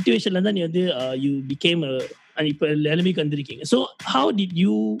சிச்சுவேஷன்ல தான் நீ வந்து யூ பிகேம் இப்போ நிலைமைக்கு வந்திருக்கீங்க. So how did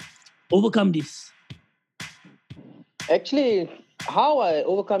you overcome this? Actually, how I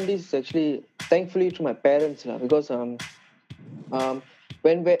overcome this is actually thankfully to my parents lah, because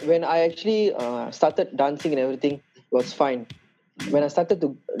when I actually started dancing and everything was fine. When I started to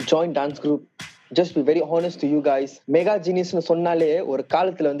join dance group, just be very honest to you guys, Mega Genius னு சொன்னாலே ஒரு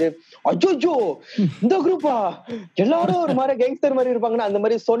காலத்துல வந்து அஜோஜோ இந்த குரூப்பா எல்லாரும் ஒரு மாதிரி கேங்ஸ்டர் மாதிரி இருப்பாங்கன்னா அந்த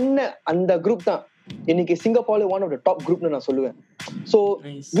மாதிரி சொன்ன அந்த குரூப் தான் இன்னைக்கு சிங்கப்பூர்ல ஒன் ஆஃப் த டாப் குரூப்னு நான் சொல்லுவேன். So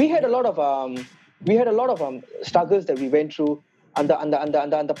we had a lot of struggles that we went through. அந்த அந்த அந்த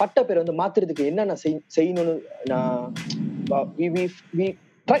அந்த அந்த பட்ட பேரை வந்து மாத்துறதுக்கு என்ன செய்யணும்னு we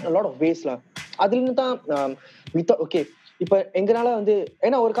tried a lot of ways lah. அதுல இருந்து தான் we thought okay, இப்ப எங்கனால வந்து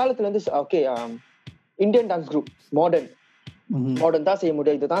ஏன்னா ஒரு காலத்துல வந்து okay Indian dance group modern தான் செய்ய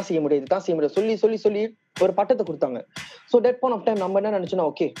முடியும், இதுதான் செய்ய முடியும் சொல்லி ஒரு பட்டத்தை கொடுத்தாங்க. So that point of time நம்ம என்ன நினைச்சோம்னா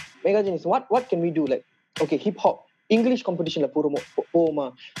okay Mega Genius what can we do, like okay hip hop English காம்படிஷன்ல போவோமா.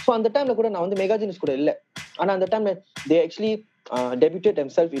 ஸோ அந்த டைம்ல கூட நான் வந்து மெகா ஜீனியஸ் கூட இல்லை. ஆனா அந்த டைம்ல they actually debuted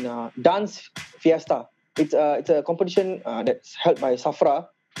themselves in a dance fiesta. It's a competition that's held by Safra.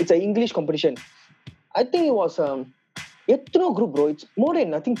 It's an English competition. I think it was எத்தனோ group bro, it's more than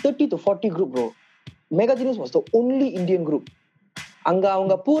I think 30 to 40 group bro. Mega Genius was the only Indian group. அங்க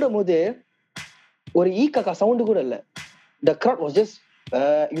அவங்க போகும்போது ஒரு ikat sound கூட இல்ல. The crowd was just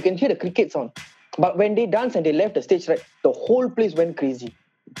you can hear the cricket sound, but when they danced and they left the stage, right, the whole place went crazy.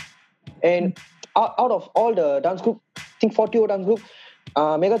 And out of all the dance group, I think 40 dance group,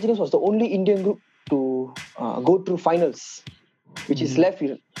 Mega Genius was the only Indian group to go through finals, which is left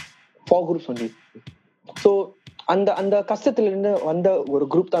with 4 groups only. So அந்த அந்த கஷ்டத்துல இருந்து வந்த ஒரு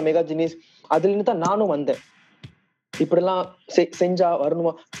group தான் mega genius. அதுல இருந்து தான் நானும் வந்தேன். இப்படிலாம் செஞ்சா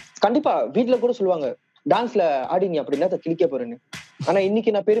வரணுமா, கண்டிப்பா வீட்டுல கூட சொல்லுவாங்க டான்ஸ்ல ஆடி நீ அப்படின்னா கிழிக்க போறேன்னு. ஆனா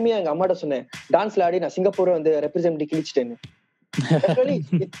இன்னைக்கு நான் பெருமையா எங்க அம்மாட்ட சொன்னேன், டான்ஸ்ல ஆடி நான் சிங்கப்பூரை வந்து represent கிழிச்சிட்டேன்னு.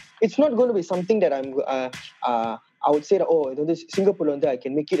 It's not going to be something that I would say that, oh, இது வந்து சிங்கப்பூர்ல வந்து I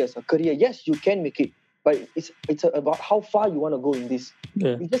can make it as a career. Yes, you can make it, but it's about how far you want to go in this.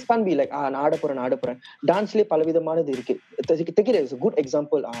 You just can't be like நான் ஆட போறேன். டான்ஸ்லயே பலவிதமானது இருக்கு. Take it as a good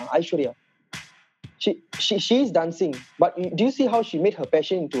example, Aishwarya. She is dancing, but do you see how she made her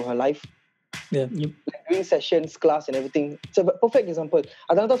passion into her life? Yeah. Like doing sessions, class and everything. It's a perfect example.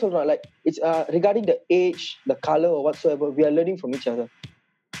 Adana solra, like it's regarding the age, the color or whatsoever, we are learning from each other.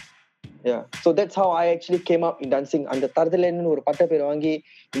 Yeah, so that's how I actually came up in dancing. And the Tardalen ஒரு பட்ட பேர் வாங்கி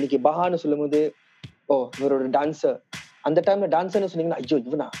இன்னைக்கு பஹான்னு சொல்லும்போது ஓ இவர் ஒரு dancer. அந்த டைம்ல டான்சர்னு சொன்னீங்கன்னா ஐயோ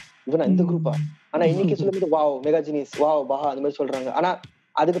இவனா இந்த குரூப்பா. ஆனா இன்னைக்கு சொல்லும்போது வாவ் மெகா ஜீனியஸ், வாவ் பஹா அந்த மாதிரி சொல்றாங்க. ஆனா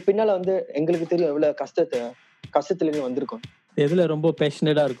அதுக்கு பின்னால வந்து எங்களுக்கு தெரியும் எவ்வளவு கஷ்டத்துல இருந்து வந்திருக்கோம். எதுல ரொம்ப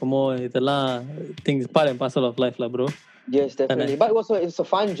பேஷனேட்டா இருக்குமோ இதெல்லாம் things part and parcel of life la bro. Yes, definitely. But also it's a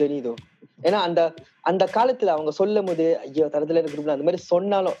fun journey though. ஏன்னா அந்த காலத்துல அவங்க சொல்லும்போது ஐயோ தரதுல குரூப்ல அந்த மாதிரி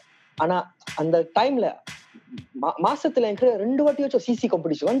சொன்னாலும், ஆனா அந்த டைம்ல மாசத்துல எனக்கு 2 வாட்டி வச்சு சிசி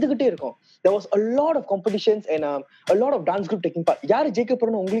காம்படிஷன் வந்துகிட்டே இருக்கும். There was a lot of competitions and a lot of dance group taking part. யாரு ஜெயிக்க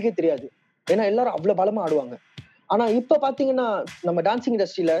போறோம்னு உங்களுக்கே தெரியாது, ஏன்னா எல்லாரும் அவ்வளவு பலமா ஆடுவாங்க. ஆனா இப்ப பாத்தீங்கன்னா நம்ம டான்சிங்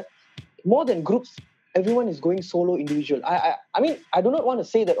இண்டஸ்ட்ரியில more than groups, everyone is going solo, individual. I mean I do not want to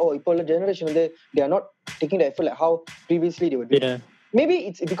say that இப்போ generation they are not taking the effort like how previously they were doing. Yeah. Maybe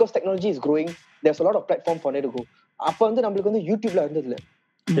it's because technology is growing, there's a lot of platform for them to go. அப்ப வந்து நம்மளுக்கு வந்து யூடியூப்ல இருந்ததுல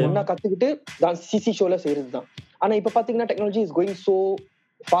ஒன்னா கத்துக்கிட்டு dance CC ஷோல செய்யறதுதான். ஆனா இப்ப பாத்தீங்கன்னா technology is going so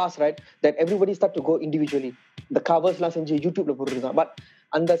fast, right, that everybody start to go individually. The covers எல்லாம் செஞ்சு யூடியூப்ல போடுறதுதான். பட்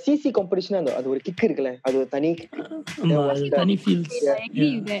அந்த சிசி காம்படிஷன் அது ஒரு கிக் இருக்குல்ல, அது ஒரு தனி feels. I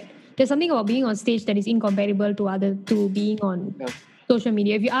agree with that. There's something about being on stage that is incomparable to being on social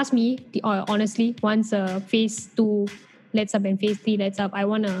media. If you ask me, honestly, once phase 2 lets up and phase 3 lets up, I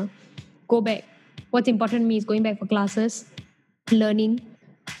want to go back. What's important to me is going back for classes, learning,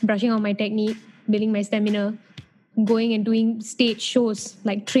 brushing on my technique, building my stamina, going and doing stage shows.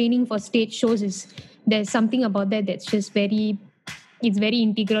 Like training for stage shows there's something about that that's just it's very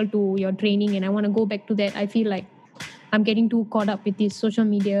integral to your training, and I want to go back to that. I feel like I'm getting too caught up with this social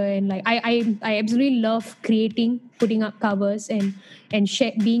media, and like I absolutely love creating, putting up covers, and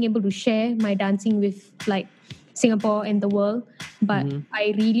being able to share my dancing with like Singapore and the world. But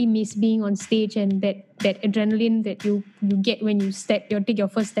I really miss being on stage, and that adrenaline that you get when you take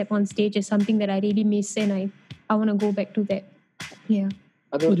your first step on stage is something that I really miss, and I want to go back to that. Yeah.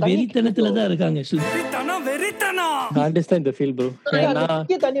 ஒரு வெறித்தனத்துலதான் இருக்காங்க. I understand the feel, bro.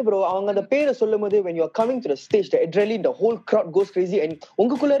 தனி bro, அவங்க அந்த பேரை சொல்லும் போது when you are coming to the stage, the adrenaline, the whole crowd goes crazy, and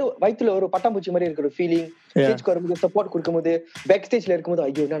உங்களுக்குள்ள வயித்துல ஒரு பட்டாம்பூச்சி மாதிரி இருக்கிற ஃபீலிங், ஸ்டேஜ்க்கு வரும்போது சப்போர்ட் கொடுக்கும்போது, பேக் ஸ்டேஜ்ல இருக்கும்போது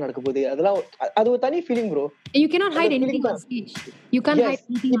ஐயோ என்ன நடக்க போகுது, அதெல்லாம் அது ஒரு தனி feeling bro. You cannot hide anything on stage. You can't hide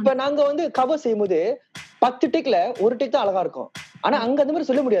anything. இப்ப நாங்க வந்து கவர் செய்யும்போது 10 டேக்ல ஒரு டேக் தான் அழகா இருக்கும். ஆனா அங்க அந்த மாதிரி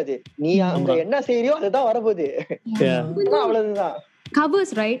சொல்ல முடியாது. நீ அங்க என்ன செய்யறியோ அதுதான் வரப்போகுது. அவ்வளவுதான். Covers,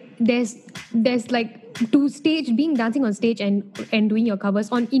 right? There's like being dancing on stage and doing your covers.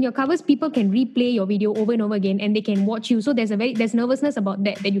 In your covers, people can replay your video over and over again, and they can watch you. So there's nervousness about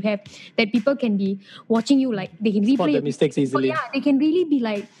that you have, that people can be watching you, like they can replay the mistakes easily. Yeah, they can really be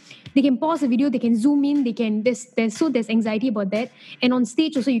like, they can pause the video, they can zoom in, they can there's anxiety about that. And on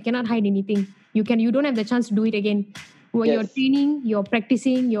stage also you cannot hide anything. You don't have the chance to do it again. When you're training, you're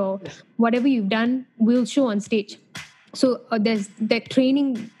practicing, whatever you've done will show on stage. So there's that training.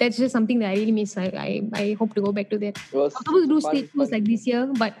 That's just something that I really miss. I hope to go back to that. I was supposed to do stage shows like this year,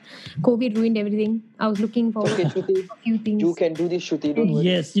 but COVID ruined everything. I was looking forward to a few things. You can do this, Shruti. Don't worry.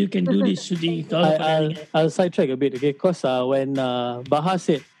 Yes, you can do this, Shruti. I'll sidetrack a bit, okay? Because when Baha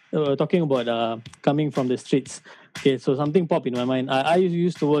said, talking about coming from the streets, okay, so something popped in my mind. I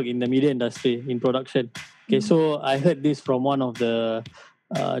used to work in the media industry in production. Okay, so I heard this from one of the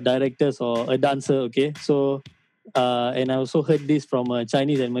directors or a dancer, okay? So and I also heard this from a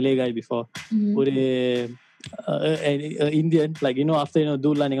Chinese and Malay guy before. Indian, like, you know, after, you know,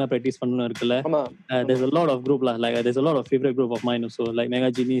 doodla ninga practice pannanu irukla. There's a lot of group lah, like there's a lot of favorite group of mine also, like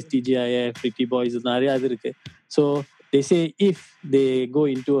Mega Genies, TGIF, Pretty Boys, nariya adu irukku. So they say if they go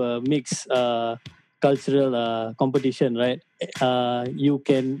into a mix cultural competition, right,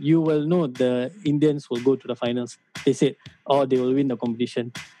 you will know the Indians will go to the finals. They said, or they will win the competition.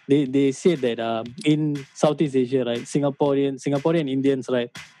 They say that in Southeast Asia, right, Singaporean Indians,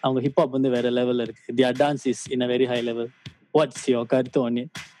 right, அவங்க hip hop வந்து வேற லெவல்ல இருக்கு. Their dance is in a very high level. What's your கருத்து on it?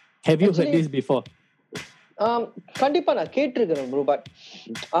 Have you heard this before? கண்டிப்பா நான் கேட்டிருக்கிறேன் bro, but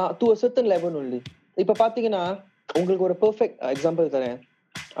to a certain level only. இப்ப பாத்தீங்கன்னா உங்களுக்கு ஒரு பெர்ஃபெக்ட் எக்ஸாம்பிள் தரேன்.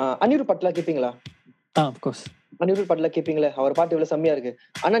 அனிருத் பட்லா கேப்பீங்களா? Of course. அனிருத் பட்லா கேப்பீங்களா? அவர் பாட்டு எவ்வளவு செம்மையா இருக்கு.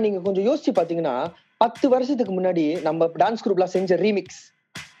 ஆனா நீங்க கொஞ்சம் யோசிச்சு பாத்தீங்கன்னா 10 வருஷத்துக்கு முன்னாடி நம்ம டான்ஸ் குரூப்லாம் செஞ்ச ரீமிக்ஸ்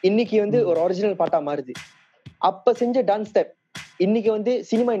இன்னைக்கு வந்து ஒரு ஒரிஜினல் பாட்டா மாறுது. அப்ப செஞ்ச டான்ஸ் ஸ்டெப் இன்னைக்கு வந்து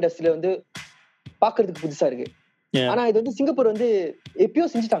சினிமா இண்டஸ்ட்ரியில வந்து பாக்குறதுக்கு புதுசா இருக்கு. ஆனா இது வந்து சிங்கப்பூர் வந்து எப்பயோ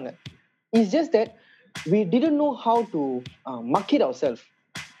செஞ்சுட்டாங்க. It's just that we didn't know how to market ourselves.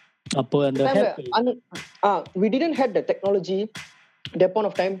 அப்போ அந்த we didn't have the technology that point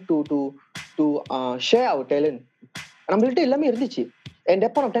of time to share our talent. நம்மள்ட்ட எல்லாமே இருந்துச்சு. And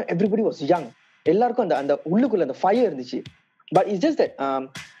that point of time everybody was young. எல்லாருக்கும் அந்த உள்ளுக்குள்ள அந்த fire இருந்துச்சு. But it's just that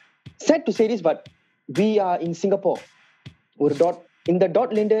sad to say this, but we are in Singapore. ஒரு இந்த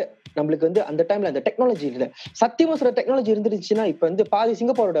டாட்ல இருந்து நம்மளுக்கு வந்து அந்த டைம்ல அந்த டெக்னாலஜி இல்ல. சத்தியமா சொல்ற டெக்னாலஜி இருந்துச்சுன்னா இப்ப வந்து பாதி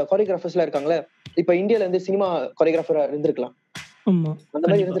சிங்கப்பூரோட கோரியோகிராஃபர்ஸ்லாம் இருக்காங்களே, இப்ப இந்தியால இருந்து சினிமா கோரியோகிராஃபரா இருந்திருக்கலாம். அந்த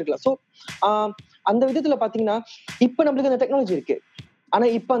மாதிரி இருந்திருக்கலாம். சோ அந்த விதத்துல பாத்தீங்கன்னா இப்ப நம்மளுக்கு அந்த டெக்னாலஜி இருக்கு. ஆனா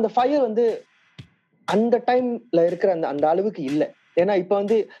இப்ப அந்த ஃபயர் வந்து அந்த டைம்ல இருக்கிற அந்த அளவுக்கு இல்ல. ஏன்னா இப்ப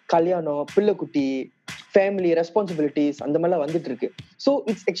வந்து கல்யாணம், பிள்ளைக்குட்டி, ஃபேமிலி ரெஸ்பான்சிபிலிட்டிஸ் அந்த மாதிரிலாம் வந்துட்டு இருக்கு. So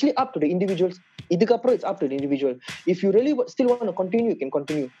it's actually up to the individuals. இதுக்கப்புறம் it's up to the individual. If you really still want to continue, you can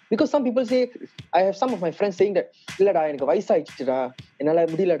continue. Because some people say, I have some of my friends saying that, இல்லடா எனக்கு வயசாயிடுச்சுடா, என்னால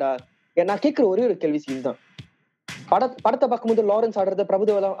முடியலடா. நான் கேட்கிற ஒரே ஒரு கேள்வி இதுதான். படத்தை பார்க்கும்போது லாரன்ஸ் ஆடுறத,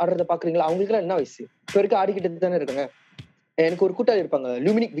 பிரபுதேவா ஆடுறத பாக்குறீங்களா? அவங்களுக்கு எல்லாம் என்ன வயசு? இப்ப வரைக்கும் ஆடிக்கிட்டு தானே இருக்காங்க. எனக்கு ஒரு கூட்டாளி இருப்பாங்க,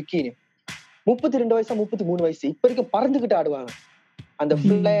 லுமினிக் விக்கின்னு, 32 வயசா 33 வயசு, இப்ப வரைக்கும் பறந்துகிட்டு ஆடுவாங்க. அந்த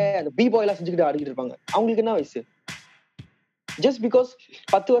அந்த பி பாய் எல்லாம் செஞ்சுக்கிட்டு ஆடிக்கிட்டு இருப்பாங்க. அவங்களுக்கு என்ன வயசு? ஜஸ்ட் பிகாஸ்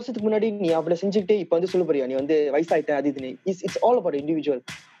 10 வருஷத்துக்கு முன்னாடி நீ அவ்வளவு செஞ்சுக்கிட்டே இப்ப வந்து சொல்ல போறியா நீ வந்து வயசாயிட்ட அது இதுன்னு? It's all about individual.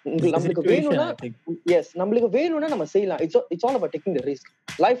 நம்மளுக்கு வேணும்னா, எஸ் நம்மளுக்கு வேணும்னா நம்ம செய்யலாம். It's all about taking the risk.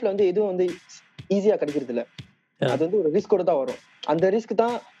 லைஃப்ல வந்து எதுவும் வந்து ஈஸியா கிடைக்கிறது இல்ல. அது வந்து ஒரு ரிஸ்கோட தான் வரும். அந்த ரிஸ்க்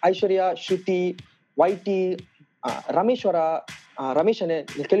தான் ஐஸ்வர்யா, ஸ்ருதி, வைட்டி, ரமேஸ்வரா, ரமேஷ்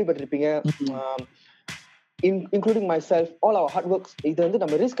கேள்விப்பட்டிருப்பீங்க, including myself, all our hard works. இது வந்து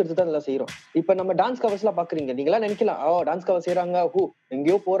நம்ம ரிஸ்க் எடுத்து தான் எல்லாம் செய்யறோம். இப்ப நம்ம டான்ஸ் கவர்ஸ் எல்லாம் பாக்குறீங்க, நீங்க எல்லாம் நினைக்கலாம் டான்ஸ் கவர் செய்யறாங்க,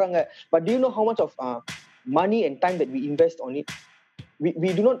 எங்கேயோ போறாங்க. But to you know how much of money and time that we invest on it?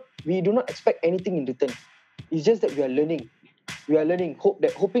 we do not expect anything in return. It's just that we are learning,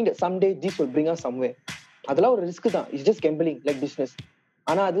 hoping that someday this will bring us somewhere. அதெல்லாம் ஒரு risk தான். It's just gambling like business.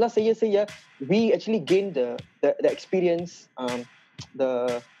 ஆனா அதெல்லாம் செய்ய we actually gain the experience, the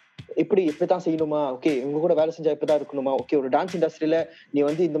இப்படிதான் செய்யணுமா, okay இவங்க கூட வேலை செஞ்சா இப்பதான் இருக்கணுமா, ஓகே ஒரு டான்ஸ் இண்டஸ்ட்ரியில நீ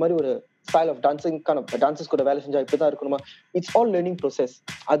வந்து இந்த மாதிரி ஒரு ஸ்டைல் ஆஃப் டான்சிங் டான்சஸ் கூட வேலை செஞ்சா இப்பதான் இருக்கணுமா. It's all learning process.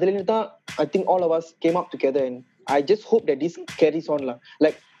 அதுல தான் I think all of us came up together, and I just hope that this carries on lah.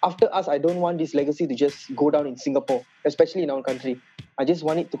 Like after us, I don't want this legacy to just go down in Singapore, especially in our country. I just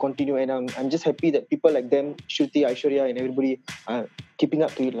want it to continue, and I'm just happy that people like them, Shruti, Aishwarya, and everybody keeping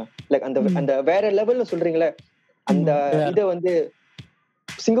up to it lah. Like அந்த வேற லெவல்ல சொல்றீங்களே, அந்த இதை வந்து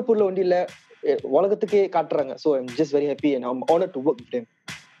சிங்கப்பூர்ல ஒண்டி இல்ல உலகத்துக்கே காட்டுறாங்க. So I'm just very happy and I'm honored to work with them.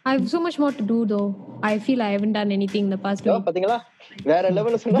 I have so much more to do though. I feel I haven't done anything in the past week. பாத்தீங்களா வேற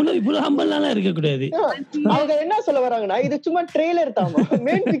லெவல்ல சொன்னா இவ்வளவு ஹம்பல்லாம் இருக்க கூடாது. அவங்க என்ன சொல்ல வராங்கன்னா இது சும்மா ட்ரெய்லர் தாமா,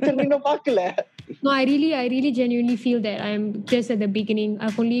 மெயின் பிக்சர் நீங்க பார்க்கல. No, I really genuinely feel that I'm just at the beginning.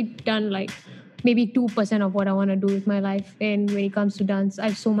 I've only done like maybe 2% of what I want to do with my life, and when it comes to dance I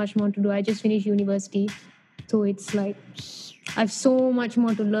have so much more to do. I just finished university, so it's like I have so much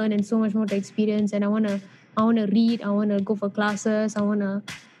more to learn and so much more to experience, and I want to read, I want to go for classes, I want to,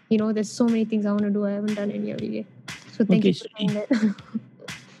 you know, there's so many things I want to do. I haven't done any of it yet. So thank you for saying that.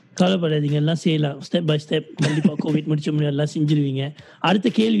 கவலைப்படாதீங்க, எல்லாம் செய்யலாம். Step by step கண்டிப்பா COVID முடிச்ச முன்னாடி எல்லாம் செஞ்சிருவீங்க. அடுத்த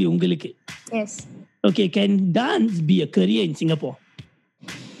கேள்வி உங்களுக்கு. Yes. Okay, can dance be a career in Singapore?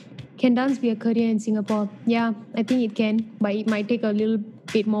 Can dance be a career in Singapore? Yeah, I think it can, but it might take a little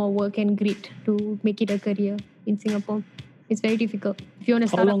bit more work and grit to make it a career in Singapore. It's very difficult. If you want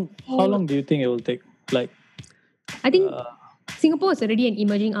to start how long do you think it will take? Like I think Singapore is already an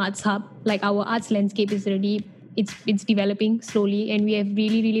emerging arts hub. Like our arts landscape is already it's developing slowly, and we have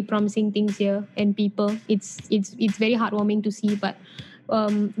really promising things here and people. It's very heartwarming to see. But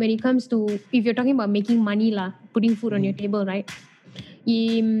when it comes to, if you're talking about making money lah, putting food on your table, right?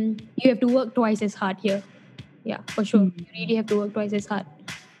 You have to work twice as hard here. Yeah, for sure. You really have to work twice as hard,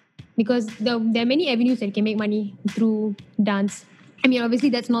 because there are many avenues that you can make money through dance. I mean,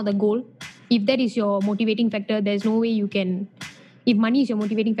 obviously that's not the goal. If that is your motivating factor, there's no way you can. If money is your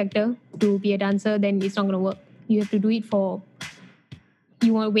motivating factor to be a dancer, then it's not going to work. You have to do it for,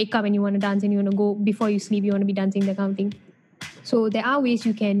 you want to wake up and you want to dance, and you want to go before you sleep, you want to be dancing, that kind of thing. So there are ways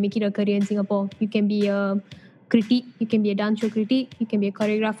you can make it a career in Singapore. You can be a critic, you can be a dance show critic, you can be a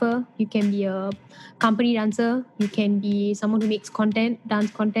choreographer, you can be a company dancer, you can be someone who makes content,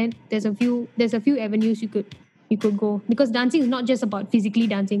 dance content. There's a few avenues you could go, because dancing is not just about physically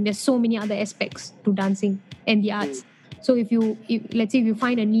dancing. There's so many other aspects to dancing and the arts. So if let's say if you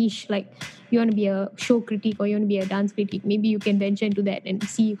find a niche, like you want to be a show critic or you want to be a dance critic, maybe you can venture into that and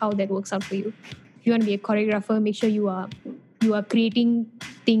see how that works out for you. If you want to be a choreographer, make sure you are creating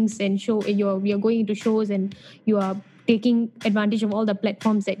things and you're going into shows, and you are taking advantage of all the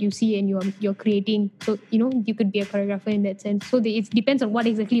platforms that you see, and you're creating. So you know, you could be a choreographer in that sense. So it depends on what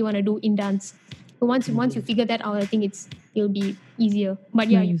exactly you want to do in dance. So once you figure that out, I think it'll be easier. But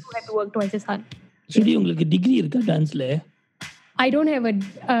yeah, you do have to work twice as hard. Shruti, உங்களுக்கு degree இருக்கா டான்ஸ்ல? I don't have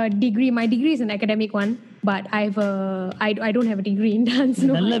a degree. My degree is an academic one, but I don't have a degree in dance.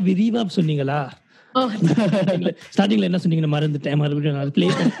 No. நல்ல விரிவா சொன்னீங்களா? ஸ்டார்டிங்ல என்ன சொன்னீங்க மறந்துட்டேன், மறுபடியும் நான் play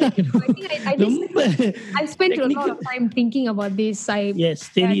I spent a lot of time thinking about this. Yes,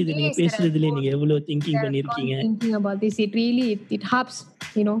 தெரியுது நீங்க பேசுறதுல நீங்க எவ்வளவு திங்கிங் பண்ணிருக்கீங்க. Thinking about this, it helps,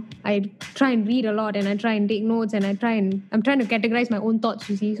 you know. I try and read a lot, and I try and take notes, and I'm trying to categorize my own thoughts,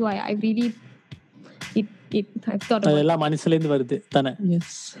 you see. So I really I've thought about எல்லாம் மனசுல இருந்து வருது தானே. Yes.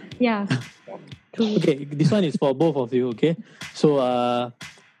 Yeah. True. Okay, this one is for both of you, okay? So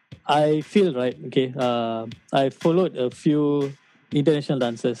I feel right, okay. I followed a few international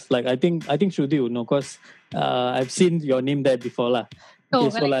dancers. Like I think Shruti would know, because I've seen your name there before lah. Oh,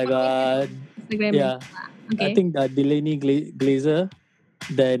 okay, so like Instagram. yeah. Okay. I think Delaney Glazer.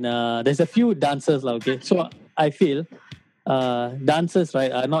 Then there's a few dancers lah, okay. So I feel dancers,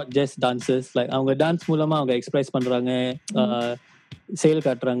 right, are not just dancers. Like அவங்க dance மூலமா அவங்க express பண்றாங்க, செயல்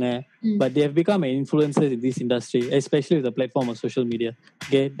காட்டுறாங்க, but they have become an influencer in this industry, especially with the platform of social media.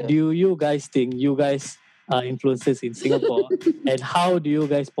 Okay, do you guys think you guys are influencers in Singapore, and how do you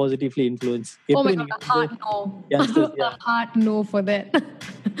guys positively influence? Oh my god, a hard no. Youngsters, yeah. A hard no for that.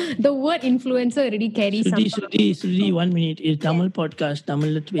 The word influencer already carries some. Shruti, 1 minute. It's Tamil podcast.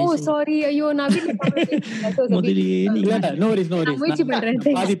 Tamil பேசுங்க. Oh sorry, ஐயோ நான் வீட்ல தமிழ் முதலியே நீங்க No worries. முயற்சி பண்றேன்.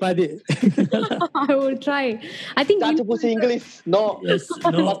 பாதி I will try. I think சாச்சு பூசி English no. Yes,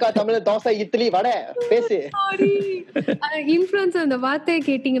 no. மக்கா தமிழ் தோசை இட்லி வடை பேசு. Sorry. Influencer அந்த வார்த்தை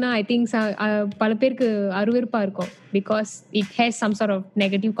கேட்டிங்கன்னா I think பல பேருக்கு அருவருப்பா இருக்கும் because it has some sort of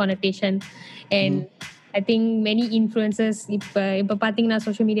negative கானோட்டேஷன் and I think many influencers இப்ப பாத்தீங்கன்னா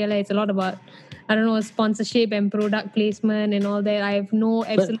social media it's a lot about I don't know sponsorship and product placement and all that. I have no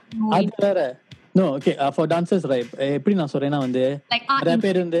absolutely no அது no okay for dancers right எப்படி நான் சொல்றேன்னா வந்து நிறைய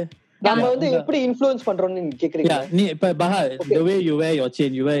பேர் வந்து நம்ம வந்து எப்படி இன்ஃப்ளூயன்ஸ் பண்றோம்னு கேக்குறீங்க. நீ இப்ப Baha the way you wear your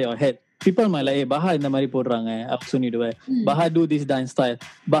chain, you wear your head, people might like Baha இந்த மாதிரி போடுறாங்க, also need to wear Baha do this dance style,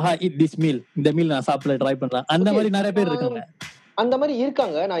 Baha eat this meal, இந்த மீல் நான் சாப்பிட ட்ரை பண்றேன், அந்த மாதிரி நிறைய பேர் இருக்காங்க. அந்த மாதிரி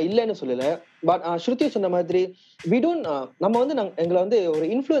இருக்காங்க, நான் இல்லைன்னு சொல்லல. பட் ஸ்ருதி சொன்ன மாதிரி நம்ம வந்து எங்களை வந்து ஒரு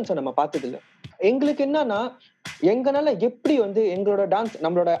இன்ஃப்ளூயன்ஸை நம்ம பார்த்தது இல்லை. எங்களுக்கு என்னன்னா எங்கனால எப்படி வந்து எங்களோட டான்ஸ்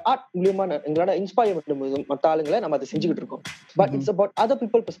நம்மளோட ஆர்ட் மூலியமா எங்களோட இன்ஸ்பயர் பண்ணும்போது மற்ற ஆளுங்களை நம்ம அதை செஞ்சுக்கிட்டு இருக்கோம். But it's about other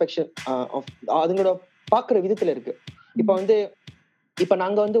people perspective of அதுங்களோட பாக்குற விதத்துல இருக்கு. இப்ப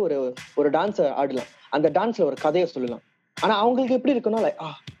நாங்க வந்து ஒரு டான்ஸ் ஆடலாம், அந்த டான்ஸ்ல ஒரு கதையை சொல்லலாம். ஆனா அவங்களுக்கு எப்படி இருக்குன்னா லைக்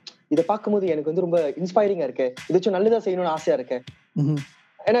இதை பார்க்கும்போது எனக்கு வந்து ரொம்ப இன்ஸ்பைரிங்கா இருக்கு, இதாச்சும் நல்லதா செய்யணும்னு ஆசையா இருக்கு.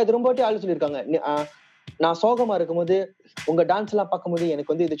 ஏன்னா இது ரொம்ப வாட்டி ஆளு சொல்லியிருக்காங்க, நான் சோகமா இருக்கும்போது உங்க டான்ஸ் எல்லாம் பார்க்கும்போது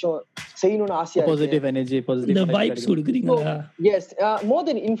எனக்கு வந்து இதாச்சும் செய்யணும்னு ஆசையா இருக்கு. பாசிட்டிவ் எனர்ஜி, பாசிட்டிவ் வைப்ஸ் கொடுக்குறீங்க. Yes, more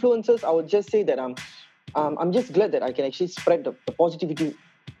than influencers I would just say that I'm just glad that I can actually spread the positivity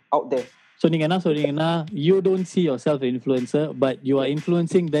out there. So நீங்க என்ன சொல்றீங்கன்னா you don't see yourself an influencer but you are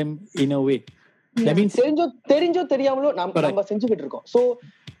influencing them in a way. That means தெரிஞ்சோ தெரியாமலோ நம்ம செஞ்சுக்கிட்டு இருக்கோம். So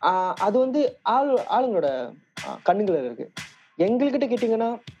அது வந்து ஆளுங்களோட கண்ணுங்கள இருக்கு. எங்ககிட்ட கேட்டீங்கன்னா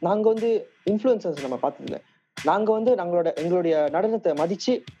நாங்க வந்து இன்ஃப்ளூயன்சர்ஸ் நம்ம பார்த்தது இல்லை. நாங்க வந்து எங்களுடைய நடனத்தை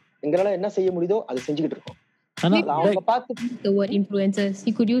மதிச்சு எங்களால என்ன செய்ய முடியுதோ அதை செஞ்சுக்கிட்டு இருக்கோம். அவங்க பார்த்து the word influencers,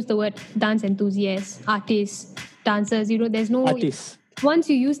 you could use the word dance enthusiasts, artists, dancers, you know there's no artists. Once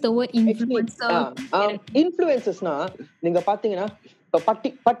you use the word influencer, influencersனா நீங்க பாத்தீங்கன்னா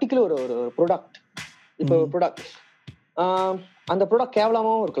பர்టిక్యులர் ஒரு ப்ராடக்ட், இப்போ ப்ராடக்ட் அந்த ப்ராடக்ட்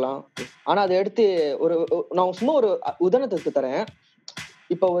கேவலமாவும் இருக்கலாம். ஆனா அதை எடுத்து நான் சும்மா ஒரு உதாரணத்துக்கு தரேன்.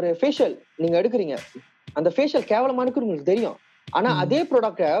 இப்ப ஒரு ஃபேஷியல் நீங்க எடுக்கிறீங்க, அந்த ஃபேஷியல் கேவலமானுக்கு உங்களுக்கு தெரியும். ஆனா அதே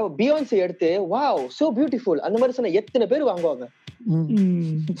ப்ராடக்ட பியான்சி எடுத்து வாவ் சோ பியூட்டிஃபுல் அந்த மாதிரி சொன்னா எத்தனை பேர் வாங்குவாங்க.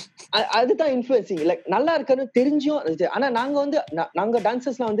 அதுதான் இன்ஃப்ளூயன்சிங். லைக் நல்லா இருக்குன்னு தெரிஞ்சும். ஆனா நாங்க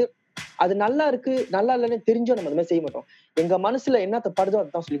டான்சர்ஸ்லாம் வந்து அது நல்லா இருக்கு நல்லா இல்லைன்னு தெரிஞ்சோ நம்ம அந்த மாதிரி செய்ய மாட்டோம். எங்க மனசுல என்னத்த படுதோ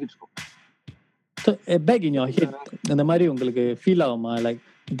அதுதான் சொல்லிக்கிட்டு இருக்கோம். So back in your head அந்த மாதிரி உங்களுக்கு ஃபீல் ஆகுமா? லைக்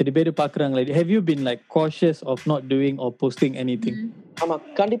இத்தனை பேர் பாக்குறாங்களே, have you been like cautious of not doing or posting anything? ஆமா,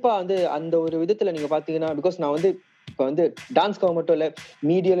 கண்டிப்பா வந்து அந்த ஒரு விதத்துல நீங்க பாத்தீங்கன்னா பிகாஸ் நான் வந்து இப்ப வந்து டான்ஸ்க்காக மட்டும் இல்ல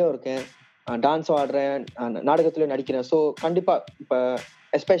மீடியாலயும் இருக்கேன், டான்ஸ் ஆடுறேன், நாடகத்துலயும் நடிக்கிறேன். ஸோ கண்டிப்பா இப்ப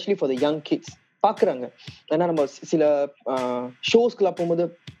especially for the young kids பாக்குறாங்க. ஏன்னா நம்ம சில ஷோஸ்க்குலாம் போகும்போது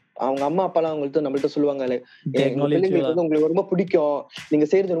அவங்க அம்மா அப்பாலாம் அவங்கள்ட்ட நம்மள்ட்ட சொல்லுவாங்க, பிள்ளைங்களுக்கு வந்து உங்களுக்கு ரொம்ப பிடிக்கும், நீங்க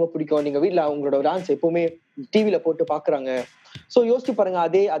செய்யறது ரொம்ப பிடிக்கும், நீங்க வீட்டுல அவங்களோட டான்ஸ் எப்பவுமே டிவில போட்டு பாக்குறாங்க. சோ யோசிச்சு பாருங்க,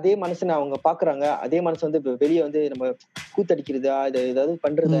 அதே மனசுன்னு அவங்க பாக்குறாங்க. அதே மனசு வந்து வெளியே வந்து நம்ம கூத்தடிக்கிறதா ஏதாவது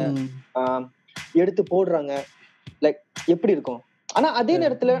பண்றத எடுத்து போடுறாங்க. லைக் எப்படி இருக்கும். ஆனா அதே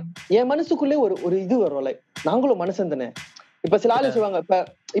நேரத்துல என் மனசுக்குள்ளே ஒரு இது வரும், லைக் நாங்களும் மனுஷன் தானே. இப்ப சில ஆளு சொல்லுவாங்க,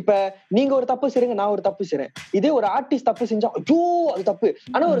 இப்ப நீங்க ஒரு தப்பு செய்றீங்க, நான் ஒரு தப்பு செய்றேன். இதே ஒரு ஆர்டிஸ்ட் தப்பு செஞ்சா ஐயோ அது தப்பு,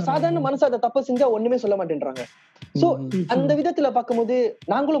 ஆனா ஒரு சாதாரண மனுஷன் அந்த தப்பு செஞ்சா ஒண்ணுமே சொல்ல மாட்டேன்றாங்க. சோ அந்த விதத்துல பாக்கும்போது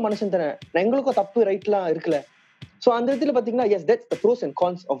நாங்களும் மனுஷன் தானே, எங்களுக்கும் தப்பு ரைட் எல்லாம் இருக்குல்ல. சோ அந்த விதத்துல பாத்தீங்கன்னா yes that's the pros and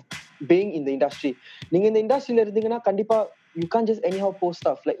cons of being in the industry. நீங்க இந்த இண்டஸ்ட்ரியில இருந்தீங்கன்னா கண்டிப்பா you can't just anyhow post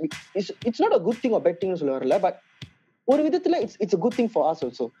stuff. Like it's not a good thing or bad thing னு சொல்ல வரல, but ஒரு விதத்துல it's a good thing for us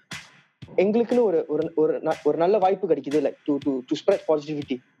also. எங்களுக்குன்னு ஒரு நல்ல வாய்ப்பு கிடைக்குது, லைக் டு ஸ்ப்ரெட்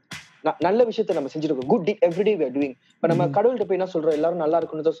பாசிட்டிவிட்டி. நல்ல விஷயத்த நம்ம செஞ்சிருக்கோம். Good deed everyday we are doing. இப்ப நம்ம கடவுள்கிட்ட போய் என்ன சொல்றோம், எல்லாரும் நல்லா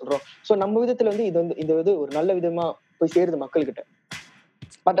இருக்குன்னு தான் சொல்றோம். சோ நம்ம விதத்துல வந்து இந்த ஒரு நல்ல விதமா போய் சேருது மக்கள் கிட்ட.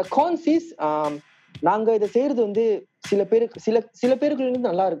 பட் கான்ஸ் இஸ் நாங்க இதை செய்யறது வந்து சில பேருக்கு இருந்து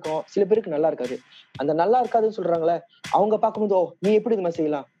நல்லா இருக்கும், சில பேருக்கு நல்லா இருக்காது. அந்த நல்லா இருக்காதுன்னு சொல்றாங்களே அவங்க பார்க்கும்போது நீ எப்படி இந்த மாதிரி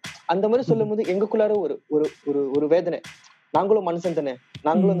செய்யலாம் அந்த மாதிரி சொல்லும் போது எங்களுக்குள்ளார ஒரு வேதனை. நாங்களும் மனுஷன் தானே,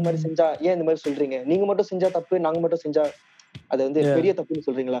 நாங்களும் இந்த மாதிரி செஞ்சா ஏன் இந்த மாதிரி சொல்றீங்க, நீங்க மட்டும் செஞ்சா தப்பு, நாங்க மட்டும் செஞ்சா அது வந்து பெரிய தப்புன்னு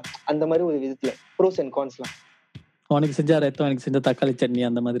சொல்றீங்களா, அந்த மாதிரி ஒரு விதத்துல ப்ரோஸ் அண்ட் கான்ஸ்லாம். உனக்கு செஞ்சா ரத்தம், எனக்கு செஞ்சா தக்காளி சட்னி,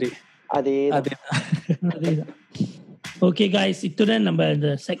 அந்த மாதிரி. அதேதான். ஓகே காய்ஸ், இத்துடன் நம்ம இந்த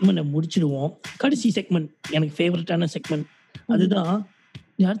செக்மெண்ட்டை முடிச்சிடுவோம். கடைசி செக்மெண்ட் எனக்கு ஃபேவரட்டான செக்மெண்ட், அதுதான்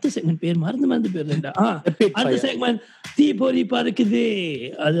அடுத்த செக்மெண்ட் பேர் மறந்து பேர்லடா. அடுத்த செக்மெண்ட் தீப்பொறி பறக்குது.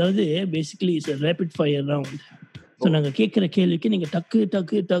 அதாவது basically it's a rapid fire round. So நாங்க கேக்குற கேள்விக்கு நீங்க டக்கு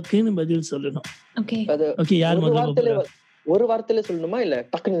டக்கு டக்குன்னு பதில் சொல்லணும். ஓகே ஓகே, யார் முதல்ல? ஒரு வார்த்தையில சொல்லணுமா இல்ல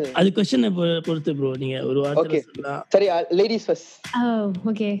டக்குன்னு? அது क्वेश्चन பொறுத்து ப்ரோ. நீங்க ஒரு வார்த்தையில சொல்லலாம். சரி, லேடிஸ் ஃபர்ஸ்ட்.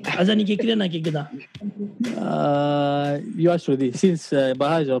 ஓகே. அதான் நீ கேக்குறியா நான் கேக்குதா? You ask Shruti. Since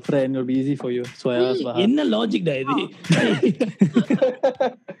Baha is your friend, it will be easy for you. So I ask Baha. என்ன லாஜிக் டா இது?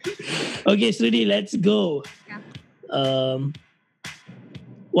 Okay, Shruti, let's go.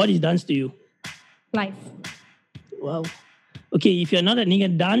 What is dance to you? Life. Wow. Okay, if you're not நீங்க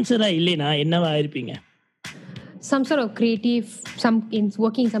டான்சரா இல்லைனா என்னவா இருப்பீங்க? Some sort of creative,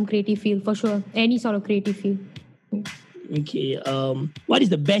 working in some creative field for sure. Any sort of creative field. Okay, what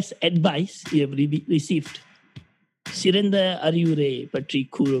is the best advice you have received? சிறந்த அறிவுரை பற்றி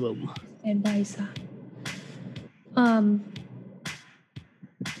கூறவும். Advice.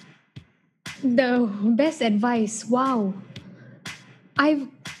 The best advice. Wow.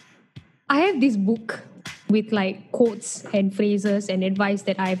 I have this book with like quotes and phrases and advice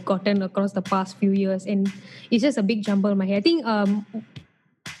that I've gotten across the past few years, and it's just a big jumble in my head. I think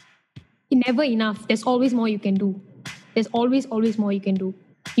never enough. There's always more you can do. There's always more you can do.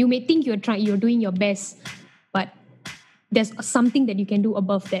 You may think you're doing your best, but there's something that you can do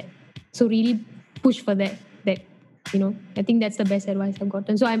above that. So really push for that, I think that's the best advice I've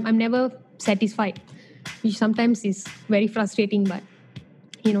gotten. So I'm never satisfied, which sometimes is very frustrating, but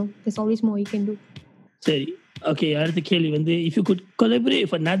there's always more you can do. சரி, okay. அடுத்த கேள்வி வந்து, if you could collaborate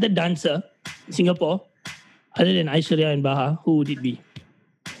with another dancer in Singapore other than Aishwarya and Baha, who would it be?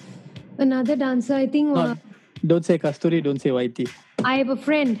 Another dancer, I think. Don't say Kasturi, don't say YT. I have a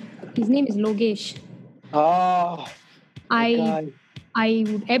friend. His name is Logesh. I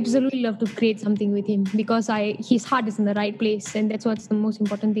would absolutely love to create something with him because his heart is in the right place, and that's what's the most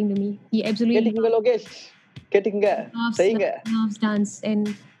important thing to me. He absolutely Logesh. Loves dance, and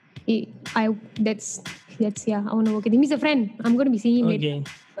that's I want to work with him. He's a friend. I'm going to be seeing him later.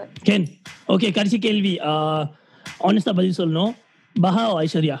 Ken, okay, கடைசி கேள்வி. honest-ஆ பதில் சொல்லணும். Baha or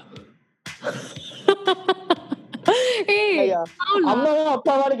Aishwarya? அம்மா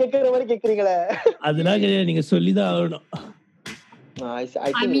அப்பாவான்னு கேக்குற மாதிரி கேக்குறீங்களே. அதெல்லாம் நீங்க சொல்லிதான் ஆகணும்.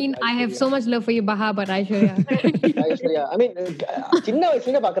 I mean, I have so much love for you, Baha, but Aishwarya. I mean, சின்ன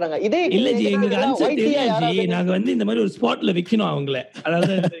வயசுல பாக்குறாங்க. இதே இல்ல ஜி, எங்களுக்கு ஆன்சர் தெரியாது ஜி. நாங்க வந்து இந்த மாதிரி ஒரு ஸ்பாட்ல வைக்கணும் அவங்கள.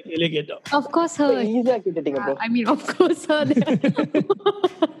 அதாவது கேள்வி கேட்டோம். Of course her. ஈஸியா கேட்டிட்டீங்க bro. I mean, of course her.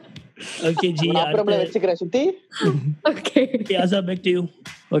 Okay G, அப்புறமா வெச்சுக்கிறேன் சுத்தி. Okay. Asa, back to you.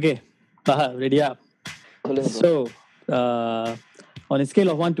 Okay, Baha, ready up. So, on a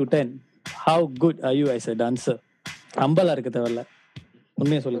scale of 1 to 10, how good are you as a dancer? Ambala இருக்க தேவையில்ல,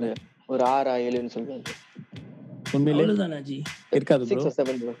 உண்மையை சொல்லுங்க. ஒரு 6 7 ன்னு சொல்றேன். உண்மையிலே அவ்வளவுதானா ஜி? இருக்காது bro. 6 or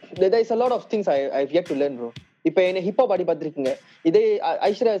 7 bro. There is a lot of things I've yet to learn bro. இப்போ என்ன ஹிப் ஹாப் ஆடி பாத்திருக்கீங்க, இதே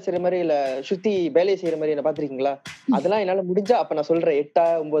ஐஸ்வர்யா செய்யற மாதிரி இல்ல ஸ்ருதி பேலே செய்யற மாதிரி என்ன பாத்திருக்கீங்களா? அதெல்லாம் என்னால முடிஞ்சா அப்ப நான் சொல்றேன் 8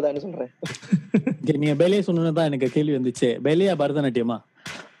 9 சொல்றேன். நீங்க பேலே சொன்னது தான் எனக்கு கேள்வி வந்துச்சு. பேலேயா பரதநாட்டியமா?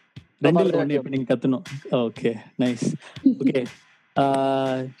 ரெண்டுல ஒண்ணு இப்ப நீங்க கத்துணும். Okay, nice. Okay.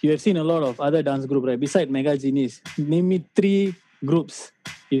 You have seen a lot of other dance groups, right? Besides Mega Genies, name me 3 groups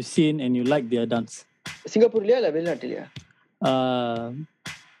you've seen and you like their dance. சிங்கப்பூர்லயா இல்ல வெளிநாட்டுலயா?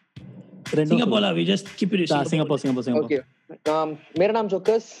 Singapore, we just keep it in Singapore. Okay. मेरा नाम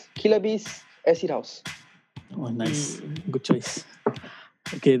Jokers, Killer Bees, Acid House. Oh, nice. Good choice.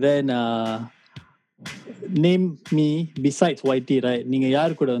 Okay, then name me besides YT, right? நீங்க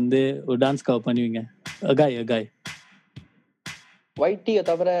யார் கூட வந்து ஒரு dance cover பண்ணுவீங்க? A guy. YT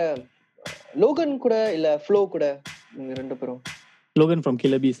தவிர லோகன் கூட இல்ல ஃப்ளோ கூட, நீங்க ரெண்டு பேரும். Logan from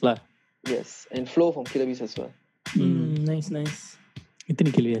Killer Bees la. Yes, and Flo from Killer Bees as well. Nice.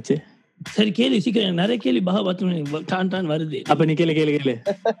 இத்தனை கேள்வியாச்சு. சரி, கேள்வி சீக்கிரம். நிறைய கேள்வி Baha பார்த்து டான் வருது. அப்ப நீ கேளு.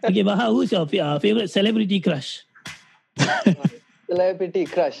 Okay, Baha, who's your favorite celebrity crush? Celebrity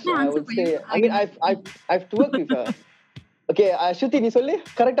crush, I would say. I mean, I've worked with her. Okay, Shruti, நீ சொல்லு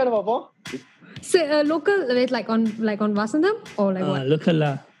கரெக்ட்டானு பாப்போம். So local, like on Vasantham or like what? Local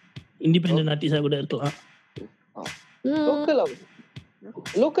la, independent artist கூட இருக்கலாம்.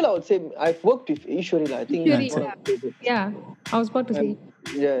 Local, I would say I've worked with Ishwari la. I think yeah, I was about to say.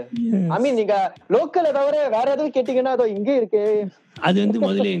 Yeah. I mean, நீங்க local தவிர வேற ஏதாவது கேட்டிங்கனா அதோ இங்க இருக்கு. அது வந்து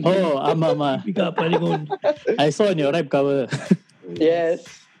முதல்ல ஆமா பிகா பரிகோன். I saw in your rap cover. Yes.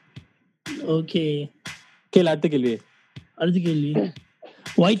 Okay. அடுத்த கேள்வி.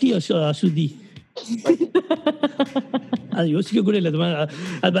 YT or Shruti? அது யோசிக்க கூட இல்ல.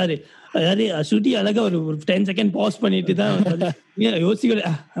 அது பாரு, அதாவது ஸ்ருதி அழகா ஒரு 10 செகண்ட் பாஸ் பண்ணிட்டு தான்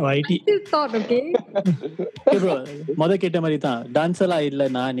யோசிக்க. YT முத கேட்ட மாதிரி தான். டான்ஸரா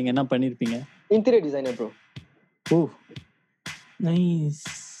இல்லனா நீங்க என்ன பண்ணிருப்பீங்க? Interior designer bro. ஓ நைஸ்.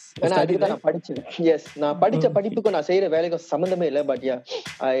 நான் படிச்சேன். எஸ், நான் படிச்ச படிப்புக்கும் நான் செய்யற வேலைக்கும் சம்பந்தமே இல்லை. But yeah,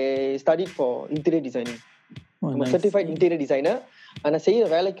 I studied for interior designing. Oh certified interior designer. ஆனா செய்யற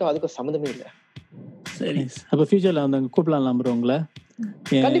வேலைக்கும் அதுக்கும் சம்மந்தமே இல்லை. சரி, அப்ப ஃபியூச்சர்ல வந்து கூப்பிடலாம் ப்ரோ உங்களை.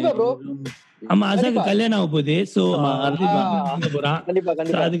 கண்டிப்பா ப்ரோ. ஆமா, அசாக்கு கல்யாணம் ஆக போகுது. சோ போறான். கண்டிப்பா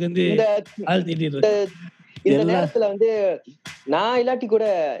கண்டிப்பா. அதுக்கு வந்து ஆள் தேடிட்டு இந்த நேரத்துல வந்து நான் இல்லாட்டி கூட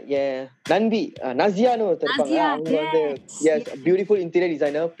என் நண்பி நசியான்னு ஒருத்தர் இருப்பாங்க. அவங்க வந்து beautiful interior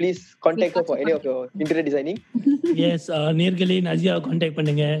designer. Please contact her for any of your interior designing. S, நேர்களே நசியா கான்டாக்ட்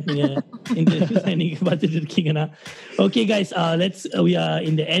பண்ணுங்க நீங்க இன்டீரியர் டிசைனிங் பார்த்துட்டு இருக்கீங்கன்னா. Okay guys, let's we are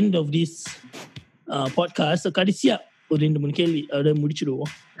in the end of this podcast. கடைசியா ஒரு 2-3 கேள்வி அதோட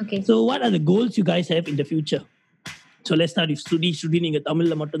முடிச்சிடுவோம். Okay. So what are the goals you guys have in the future? So let's start with Sudi. நீங்க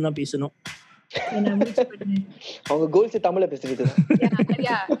தமிழ்ல மட்டும் தான் பேசணும். அவங்க கோல்ஸ் தமிழ்ல பேசுறது.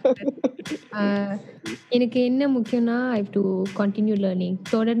 எனக்கு என்ன முக்கியம்னா I have to continue learning.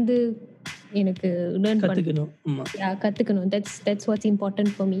 தொடர்ந்து எனக்கு லேர்ன் கத்துக்கணும். ஆமா, கத்துக்கணும். that's what's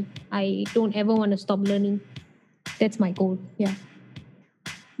important for me. I don't ever want to stop learning. That's my goal. Yeah.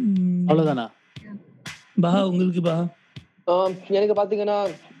 அவ்வளவுதானா? பஹா, உங்களுக்கு பஹா? எனக்கு பாத்தீங்கன்னா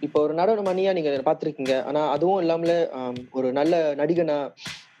இப்போ ஒரு நடன மணியா நீங்க பாத்திருக்கீங்க. ஆனா அதுவும் இல்லாமல ஒரு நல்ல நடிகனா,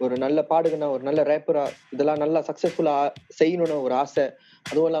 ஒரு நல்ல பாடுகனா, ஒரு நல்ல ரேப்பரா இதெல்லாம் நல்லா சக்சஸ்ஃபுல்லா செய்யணும்னு ஒரு ஆசை.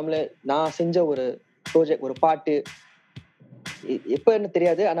 அதுவும் இல்லாமல நான் செஞ்ச ஒரு ப்ராஜெக்ட், ஒரு பாட்டு எப்ப என்ன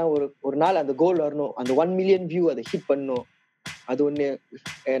தெரியாது. ஆனா ஒரு நாள் அந்த கோல் வரணும். அந்த 1 million வியூ அதை ஹிட் பண்ணணும். அது ஒண்ணு.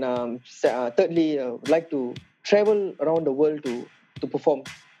 thirdly, like to travel around the world to perform,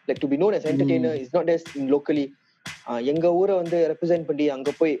 like to be known as entertainer. Is not just in locally. எங்க ஊரை வந்து ரெப்ரசென்ட் பண்ணி அங்க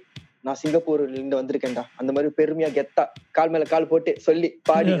போய் நான் சிங்கப்பூர்ல இருந்து வந்திருக்கேன்டா அந்த மாதிரி பெருமையா கெத்தா கால் மேல கால் போட்டு சொல்லி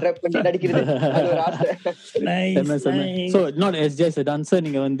பாடி ரேப் பண்ணி நடிக்கிறது அது ஒரு ஆசை. So not as just a dancer,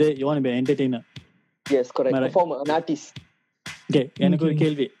 நீங்க வந்து you want to be an entertainer. Yes, correct. Performer, an artist. Okay, எனக்கு ஒரு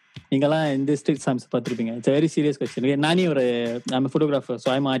கேள்வி. நீங்கலாம் இந்த ஸ்ட்ரீட் சாங்ஸ் பார்த்திருப்பீங்க. It's a very serious question. நானே ஒரு I'm a photographer, so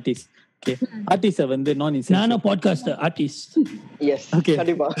I'm an artist. Okay, artist வந்து non essential. நானும் podcaster artist. Yes,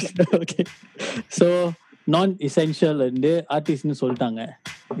 கண்டிப்பா. Okay, so நான் எசென்ஷியல் வந்து ஆர்டிஸ்ட்னு சொல்லிட்டாங்க.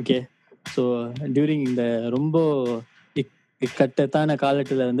 ஓகே, ஸோ டியூரிங் இந்த ரொம்ப இக்கட்டான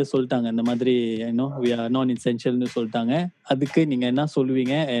காலத்தில் வந்து சொல்லிட்டாங்க இந்த மாதிரி இன்னும் we are non essentialனு சொல்லிட்டாங்க. அதுக்கு நீங்கள் என்ன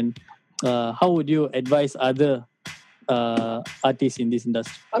சொல்லுவீங்க? And how would you advise other artists in this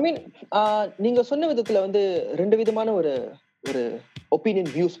industry? I mean, நீங்க சொன்ன விதத்துல வந்து 2 விதமான ஒரு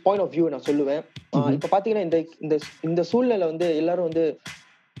opinion views, point of view நான் சொல்லுவேன். இப்போ பாத்தீங்கன்னா இந்த சூழ்நிலை வந்து எல்லாரும் வந்து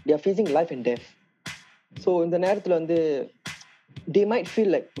they are facing life and death. So இந்த நேரத்துல வந்து they might feel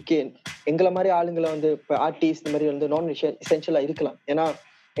like okay, எங்களை மாதிரி ஆளுங்களை வந்து இப்போ ஆர்டிஸ்ட் இந்த மாதிரி வந்து நான் எசென்ஷியலா இருக்கலாம். ஏன்னா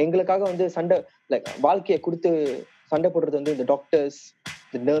எங்களுக்காக வந்து சண்டை லைக் வாழ்க்கையை கொடுத்து சண்டை போடுறது வந்து இந்த டாக்டர்ஸ்,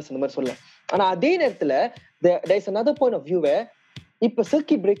 இந்த நர்ஸ் இந்த மாதிரி சொல்லலாம். ஆனா அதே நேரத்துல there is another point of view where இப்ப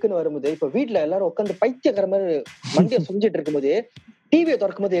சர்க்கிட் பிரேக்னு வரும்போது இப்ப வீட்டுல எல்லாரும் உட்காந்து பைத்தியக்கார மாதிரி வண்டியை செஞ்சுட்டு இருக்கும்போது டிவியை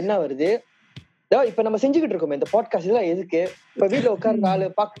திறக்கும் போது என்ன வருது? இப்ப நம்ம செஞ்சுக்கிட்டு இருக்கோம் இந்த பாட்காஸ்ட் இதெல்லாம் எதுக்கு? இப்ப வீட்டுல உட்கார்ந்து ஆளு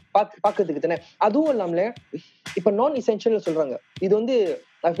பாக்குறதுக்கு தானே. அதுவும் இல்லாமல இப்ப நான் எசென்ஷியல் சொல்றாங்க. இது வந்து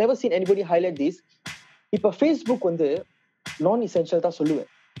I've never seen anybody highlight this. இப்ப Facebook வந்து நான் எசென்ஷியல் தான் சொல்லுவேன்.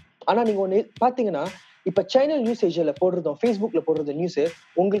 ஆனா நீங்க ஒண்ணு பாத்தீங்கன்னா இப்ப சேனல் யூசேஜ்ல போடுறதும் Facebookல போடுறது நியூஸ்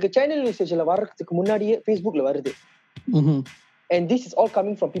உங்களுக்கு சேனல் யூசேஜ்ல வர்றதுக்கு முன்னாடியே Facebookல வருது. And this is all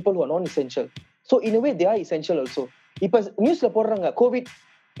coming from people who are non essential. So in a way they are essential also. இப்ப நியூஸ்ல போடுறாங்க கோவிட்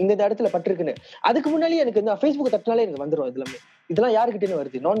இந்த இடத்துல பட்டிருக்குன்னு, அதுக்கு முன்னாடியே எனக்கு இந்த Facebook தட்டினாலே எனக்கு வந்துடும். இதெல்லாம் யாருக்கிட்டே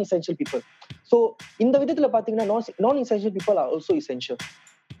வருது? நான் எசென்ஷியல் பீப்புள். ஸோ இந்த விதத்துல பாத்தீங்கன்னா non essential people are also essential.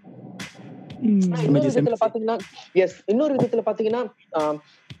 இன்னொரு விதத்துல பாத்தீங்கன்னா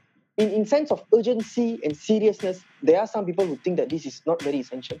in sense of urgency and seriousness, there are some people who think that this is not very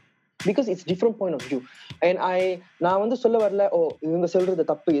essential because it's different point of view. And நான் வந்து சொல்ல வரல இவங்க சொல்றது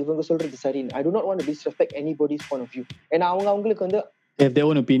தப்பு இவங்க சொல்றது சரி. I do not want to disrespect anybody's point of view. And அவங்களுக்கு வந்து have their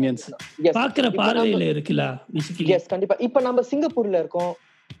own opinions. பாக்குற பார்வையில இருக்குல basically. Yes, கண்டிப்பா. இப்ப நம்ம சிங்கப்பூர்ல இருக்கோம்.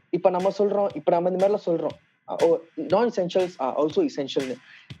 இப்ப நம்ம சொல்றோம், இப்ப நம்ம இந்த மாதிரிலாம் சொல்றோம் நான் எசென்ஷியல்ஸ் ஆர் ஆல்சோ எசென்ஷியல்னு.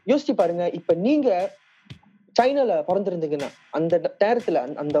 யோசிச்சு பாருங்க, இப்ப நீங்க சைனால பிறந்திருந்தீங்கன்னா அந்த நேரத்துல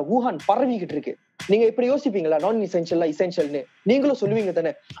அந்த வூஹான் பரவிக்கிட்டு இருக்கு, நீங்க இப்படி யோசிப்பீங்களா? நான் எசென்ஷியலா எசென்ஷியல்னு நீங்களும் சொல்லுவீங்க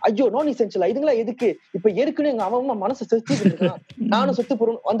தானே. ஐயோ நான் எசென்ஷியலா இதுங்களா எதுக்கு? இப்ப ஏற்கனவே எங்க அவன் மனசை செத்துட்டு இருக்கான், நானும் செத்து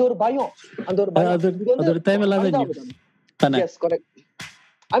போறோம். அந்த ஒரு பயம், அந்த ஒரு பயம். Yes, correct.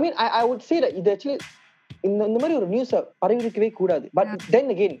 I mean, I would say that இது actually இந்த மாதிரி ஒரு நியூஸ் பரவிக்கவே கூடாது. But then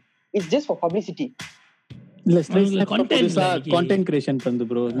again, it's just for publicity. content creation பண்ணு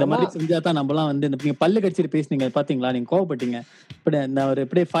bro. இந்த மாதிரி செஞ்சா தான் நம்மலாம் வந்து நீங்க பல்லு கடிச்சிட்டு பேசுனீங்க பாத்தீங்களா, நீங்க கோவப்பட்டீங்க. இப்ப இந்த ஒரு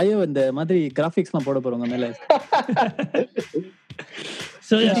அப்படியே ஃபயர் இந்த மாதிரி கிராபிக்ஸ்லாம் போட போறோங்க மேல.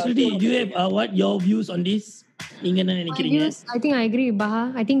 So actually do you have what your views on this? நீங்க என்ன நினைக்கிறீங்க? I think I agree with Baha.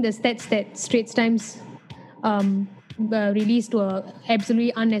 I think the stats that Straits Times released were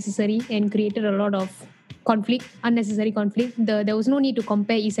absolutely unnecessary and created a lot of conflict, unnecessary conflict. There was no need to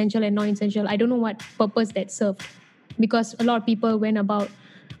compare essential and non-essential. I don't know what purpose that served, because a lot of people went about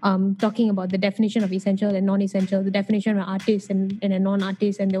talking about the definition of essential and non-essential, the definition of artist and a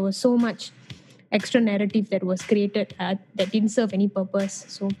non-artist, and there was so much extra narrative that was created that didn't serve any purpose.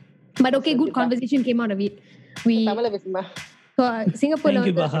 So, but okay, good conversation came out of it. So Singapore Thank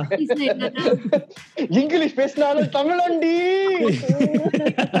you, Baha. English பேசினாலும் தமிழண்டி.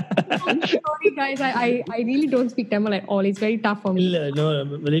 Sorry guys, I really don't speak Tamil at all. It's very tough for me. இல்ல, no,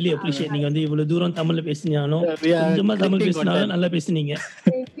 really appreciate நீங்க வந்து இவ்வளவு தூரம் தமிழ்ல பேசினாலும் கொஞ்சமா தமிழ் பேசினாலும் நல்லா பேசுனீங்க.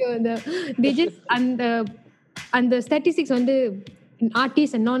 Thank you. They just and the statistics வந்து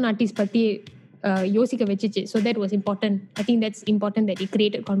artists and non-artists பத்தி யோசிக்க வச்சிச்சு. So that was important. I think that's important that it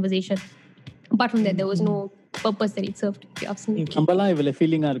created conversation. Apart from that, there was no purpose that it served. நம்மலாம் இவ்வளவு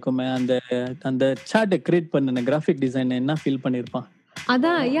ஃபீலிங்கா இருக்குமே, அந்த சார்ட்டை create பண்ண graphic design என்ன ஃபீல் பண்ணிருப்பான்.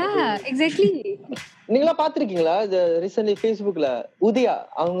 அதான், yeah, exactly. நீங்களா பாத்திருக்கீங்களா ரீசன்ட்லி Facebookல உதயா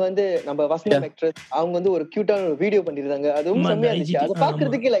அவங்க வந்து நம்ம வசனம் ஆக்ட்ரஸ் அவங்க வந்து ஒரு கியூட்டான வீடியோ பண்ணிருந்தாங்க. அது ரொம்ப செம்மையா இருந்துச்சு. அது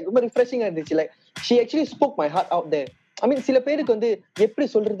பாக்குறதுக்கு லைக் ரொம்ப ரிஃப்ரெஷிங்கா இருந்துச்சு. Like she actually spoke my heart out there. I mean, சில பேருக்கு வந்து எப்படி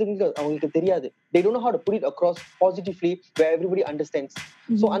சொல்றதுன்னு அவங்களுக்கு தெரியாது. They don't know how to put it across positively where everybody understands.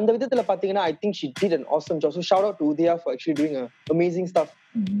 So அந்த விதத்துல பாத்தீங்கன்னா I think she did an awesome job. So shout out to Udaya for actually doing amazing stuff.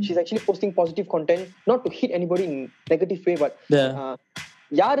 She's actually posting positive content, not to hit anybody in negative way, but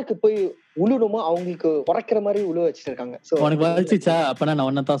யாருக்கு போய் உழுணுமோ அவங்களுக்கு உரைக்கிற மாதிரி உழு வச்சிருக்காங்க. So உனக்கு வலிச்சிச்சா? அப்பனா நான்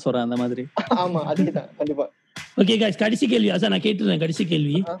ஒன்ன தான் சொல்றேன் அந்த மாதிரி. ஆமா, அதுதான் கண்டிப்பா. ஓகே गाइस, கடைசி கேள்வி அதான் நான் கேட்டுறேன். கடைசி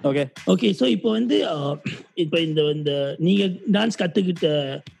கேள்வி. ஓகே சோ இப்போ வந்து இப்போ இந்த நீங்க டான்ஸ் கத்துக்கிட்ட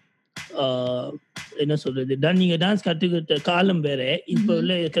என்ன சொல்றது, நீங்க டான்ஸ் கத்துக்கிட்ட காலம் வேற, இப்போ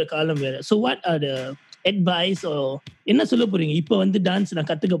உள்ள இருக்கிற காலம் வேற. So what are the advice என்ன சொல்ல போறீங்க? இப்போ வந்து டான்ஸ் நான்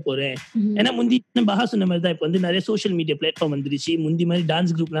கத்துக்க போறேன். ஏன்னா முந்தி பஹா சொன்ன மாதிரி தான் இப்போ வந்து நிறைய சோஷியல் மீடியா பிளாட்ஃபார்ம் வந்துருச்சு. முந்தி மாதிரி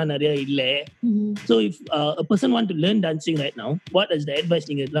டான்ஸ் குரூப்லாம் நிறைய இல்ல. So if a person want to learn dancing right now, what is the advice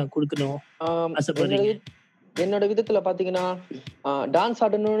நீங்க எல்லாம் கொடுக்கணும் ஆசைப்படுறீங்க? என்னோட விதத்துல பாத்தீங்கன்னா டான்ஸ்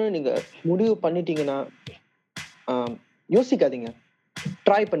ஆடணும்னு நீங்க முடிவு பண்ணிட்டீங்கன்னா யோசிக்காதீங்க,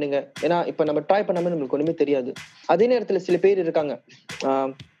 ட்ரை பண்ணுங்க. ஏன்னா இப்ப நம்ம ட்ரை பண்ணாம நம்மளுக்கு ஒண்ணுமே தெரியாது. அதே நேரத்துல சில பேர் இருக்காங்க,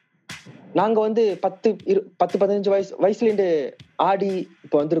 நாங்க வந்து 10-15 வயசுல இருந்து ஆடி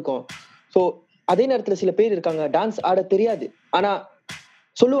இப்ப வந்திருக்கோம். சோ அதே நேரத்துல சில பேர் இருக்காங்க டான்ஸ் ஆட தெரியாது, ஆனா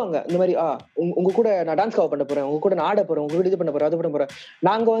சொல்லுவாங்க இந்த மாதிரி உங்க கூட நான் டான்ஸ் கவர் பண்ண போறேன், உங்க கூட நான் ஆட போறேன், உங்க கூட இது பண்ண போறேன், அது பண்ண போறேன்.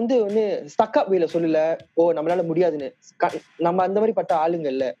 நாங்க வந்து ஸ்டக் அப் வேல சொல்லல, நம்மளால முடியாதுன்னு. நம்ம அந்த மாதிரி பட்ட ஆளுங்க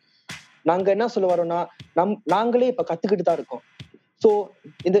இல்ல. நாங்க என்ன சொல்ல வரோம்னா நாங்களே இப்ப கத்துக்கிட்டு தான் இருக்கோம். சோ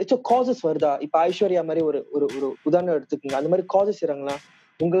இந்த காசஸ் வருதா, இப்ப ஐஸ்வர்யா மாதிரி ஒரு ஒரு உதாரணம் எடுத்துக்கோங்க. அந்த மாதிரி காசஸ் இருக்காங்களா,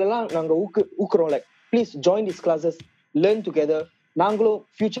 உங்களெல்லாம் நாங்க ஊக்குறோம். Like please join this classes, learn together. நாங்களும்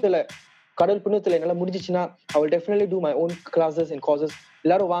ஃபியூச்சர்ல கடல் புண்ணியத்துல என்னால முடிஞ்சிச்சுன்னா I will definitely do my own classes and courses.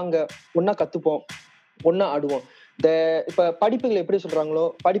 எல்லாரும் வாங்க, ஒன்னா கத்துப்போம், ஒன்னா ஆடுவோம். இப்ப படிப்புகளை எப்படி சொல்றாங்களோ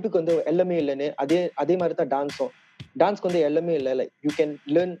படிப்புக்கு வந்து எல்லாமே இல்லைன்னு, அதே மாதிரி தான் டான்ஸும். டான்ஸ்க்கு வந்து எல்லாமே இல்லை. Like you can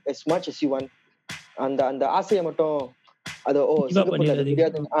learn as much as you want. அந்த ஆசையை மட்டும் அது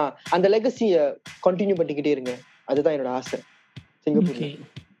முடியாது, அந்த லெகசிய கண்டினியூ பண்ணிக்கிட்டே இருங்க. அதுதான் என்னோட ஆசை சிங்கப்பூர்ல.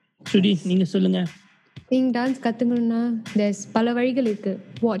 நீங்க சொல்லுங்க. நீங்க டான்ஸ் கத்துக்கணும்னா பல வழிகள் இருக்கு.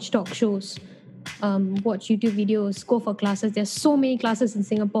 Watch talk shows, watch YouTube videos, go for classes. There's so many classes in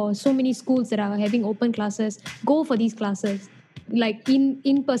Singapore, so many schools that are having open classes. Go for these classes. Like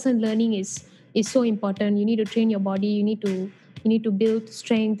in-person learning is so important. You need to train your body, you need to build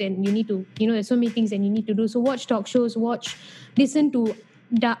strength, and you need to, there's so many things that you need to do. So watch talk shows, listen to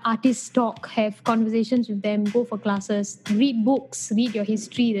the artists talk, have conversations with them, go for classes, read books, read your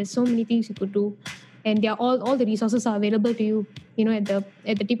history. There's so many things you could do, and they are all the resources are available to you, at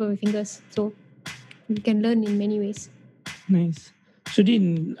the tip of your fingers. So you can learn in many ways. Nice. Sudhin,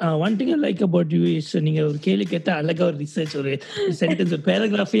 one thing I like about you is நீங்க ஒரு கேள்வி கேட்டா அழகா ஒரு research, ஒரு sentence, ஒரு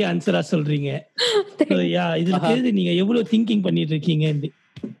பேராகிராஃபே ஆன்சரா சொல்றீங்க. இதுல தெரியுது நீங்க எவ்வளவு திங்கிங் பண்ணிட்டு இருக்கீங்க.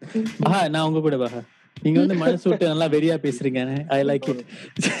 நான் உங்க கூட பாஹா, நீங்க வந்து மனசு விட்டு நல்லா வெறியா பேசுறீங்க. I like it.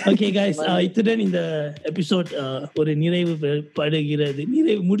 Okay guys, இத்துடன் இந்த எபிசோட் ஒரு நிறைவு படுகிறது.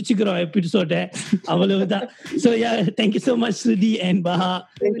 முடிச்சுக்கிறோம் எபிசோட, அவ்வளவுதான். So yeah, thank you so much Sudhi and Baha.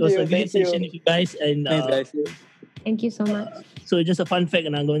 It was a great session with you guys, and thank you so much. So just a fun fact,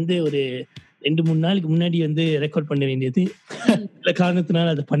 நாங்க வந்து ஒரு 2-3 நாளுக்கு முன்னாடி வந்து ரெக்கார்ட் பண்ண வேண்டியது, இல்ல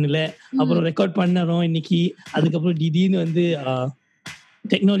காரணத்தினால அதை பண்ணல. அப்புறம் ரெக்கார்ட் பண்ணறோம் இன்னைக்கு. அதுக்கப்புறம் திடீர்னு வந்து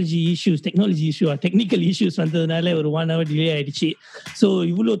டெக்னிக்கல் இஷ்யூஸ் வந்ததுனால ஒரு 1 hour டிலே ஆயிடுச்சு. ஸோ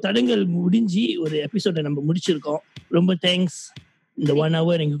இவ்வளோ தடங்கள் முடிஞ்சு ஒரு எபிசோட நம்ம முடிச்சிருக்கோம். ரொம்ப தேங்க்ஸ் இந்த 1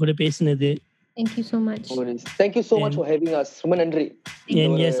 hour எங்க கூட பேசினது. Thank you so much. Thank you so much for having us. ரொம்ப நன்றி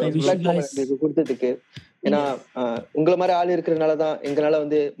கொடுத்ததுக்கு. ஏன்னா உங்களை மாதிரி ஆள் இருக்கிறதுனால தான் எங்களால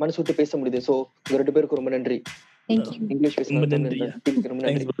வந்து மனசு விட்டு பேச முடியுது. ஸோ உங்க 2 பேருக்கு ரொம்ப நன்றி. Thank you. இங்கிலீஷ் பேசுறது ரொம்ப நன்றி.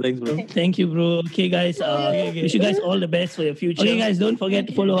 Thanks bro. Thank you, bro. Okay, guys. Wish you guys all the best for your future. Okay, guys, don't forget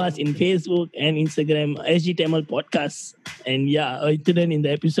to follow us in Facebook and Instagram, SG Tamil Podcast. And yeah, இதுடன் இந்த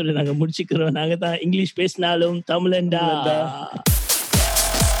எபிசோட நாங்க முடிச்சுக்கிறோம். நாங்க தான் English பேசினாலும் தமிழண்டா.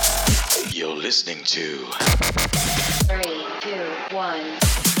 You're listening to 3, 2, 1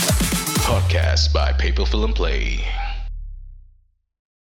 podcast by Paper Film Play.